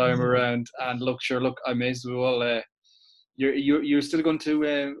 this time around. And look, I may as well. You're still going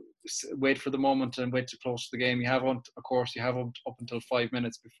to wait for the moment and wait to close the game. You have up until 5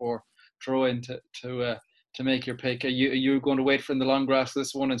 minutes before throw in to make your pick. Are you going to wait for in the long grass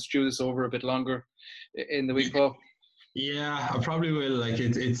this one and stew this over a bit longer in the week, Paul? Yeah, I probably will. Like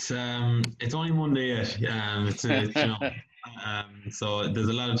it's only Monday yet. It's so there's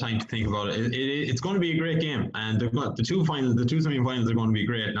a lot of time to think about it. It's going to be a great game, and the two semi-finals are going to be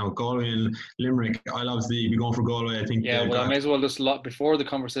great. Now Galway and Limerick, I'll obviously be going for Galway. I think. Yeah, well, I may as well just before the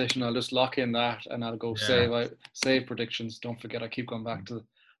conversation. I'll just lock in that, and I'll go save predictions. Don't forget, I keep going back to the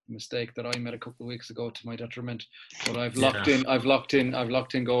mistake that I made a couple of weeks ago to my detriment. But I've locked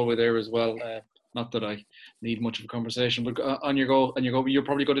in Galway there as well. Not that I need much of a conversation, but on your go, you're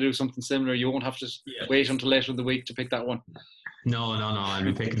probably going to do something similar. You won't have to wait until later in the week to pick that one. No, I'll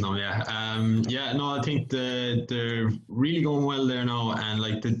be picking them. I think they're really going well there now, and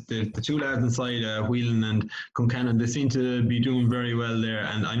like the two lads inside Whelan and Cumcannon, they seem to be doing very well there.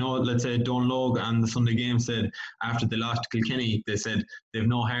 And I know, let's say Donlogue on the Sunday game said after they lost to Kilkenny, they said they've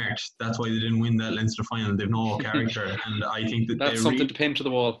no heart. That's why they didn't win that Leinster final. They've no character, and I think that's something to pin to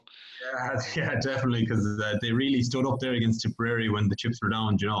the wall. Yeah, definitely, because they really stood up there against Tipperary when the chips were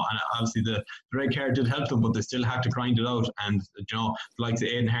down, and obviously the red card did help them, but they still had to grind it out. And the likes of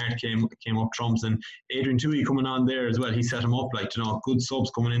Aidan Hart came up trumps, and Adrian Toohey coming on there as well. He set him up, good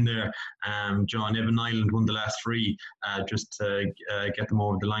subs coming in there. Evan Nyland won the last free just to get them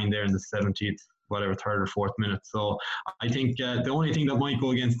over the line there in the 70th. Whatever, third or fourth minute. So I think the only thing that might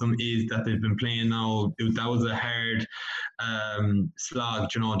go against them is that they've been playing now. That was a hard slog,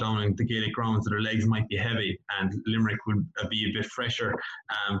 down in the Gaelic grounds. Their legs might be heavy, and Limerick would be a bit fresher.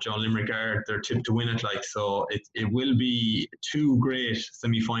 Limerick they're tipped to win it, so. It will be two great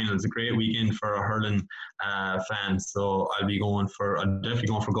semi-finals, a great weekend for a hurling fans. So I'm definitely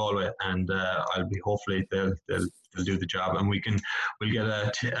going for Galway, and I'll be hopefully they'll do the job, and we'll get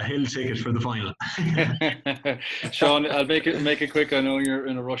a hill ticket for the final. Sean, I'll make it quick. I know you're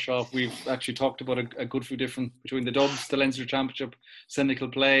in a rush off. We've actually talked about a good few different between the Dubs, the Leinster Championship, cynical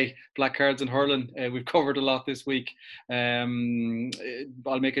play, black cards, and hurling. We've covered a lot this week. I'll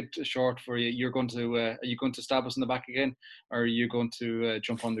make it short for you. Are you going to stab us in the back again, or are you going to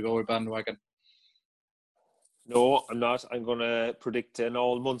jump on the Galway bandwagon? No, I'm not. I'm going to predict an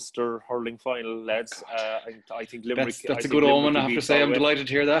all-Munster hurling final, lads. I think Limerick... That's a good omen, I have to say. I'm delighted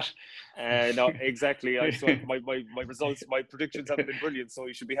to hear that. No, exactly. My results, my predictions haven't been brilliant, so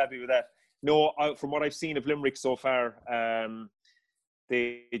you should be happy with that. No, from what I've seen of Limerick so far,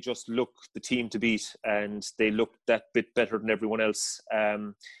 they just look the team to beat, and they look that bit better than everyone else.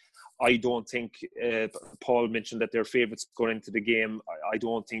 I don't think, Paul mentioned that they're favourites going into the game. I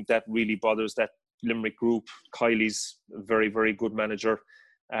don't think that really bothers that Limerick group. Kylie's a very, very good manager.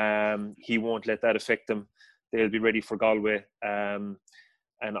 He won't let that affect them. They'll be ready for Galway. And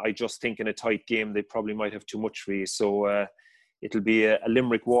I just think in a tight game, they probably might have too much for you. So it'll be a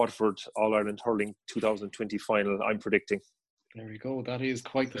Limerick-Waterford All-Ireland Hurling 2020 final, I'm predicting. There we go. That is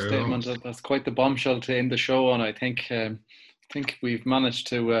quite the statement. That's quite the bombshell to end the show on. I think we've managed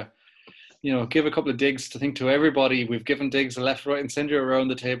to... give a couple of digs to everybody. We've given digs left, right, and centre around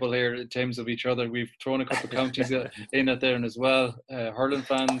the table here in terms of each other. We've thrown a couple of counties in at there as well. Hurling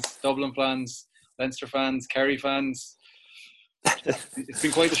fans, Dublin fans, Leinster fans, Kerry fans. It's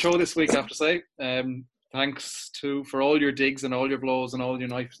been quite the show this week, I have to say. Thanks for all your digs and all your blows and all your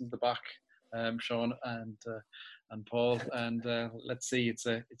knives in the back, Sean and Paul, and let's see, it's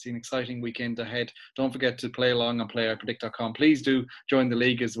an exciting weekend ahead. Don't forget to play along on playerpredict.com. Please do join the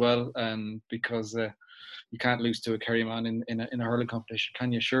league as well, because you can't lose to a Kerry man in a hurling competition,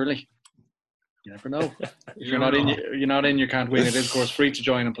 can you? Surely, you never know. If you're not in, you can't win. It is, of course, free to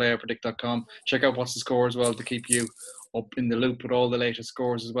join on playerpredict.com. Check out what's the score as well to keep you up in the loop with all the latest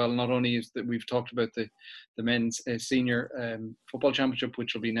scores as well. Not only is that we've talked about the men's senior football championship,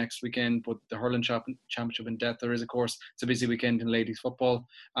 which will be next weekend, but the hurling championship in depth. There is, of course, it's a busy weekend in ladies football,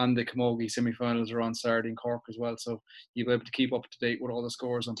 and the Camogie semi-finals are on Saturday in Cork as well. So you'll be able to keep up to date with all the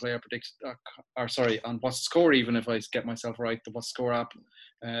scores on iPredict, on What's the Score, even if I get myself right, the What's the Score app.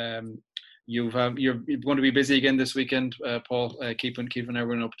 You're going to be busy again this weekend, Paul, keeping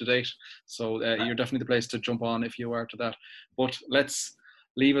everyone up to date. So you're definitely the place to jump on if you are to that. But let's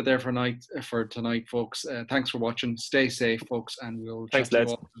leave it there for tonight, folks. Thanks for watching. Stay safe, folks, and we'll chat to you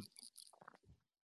all.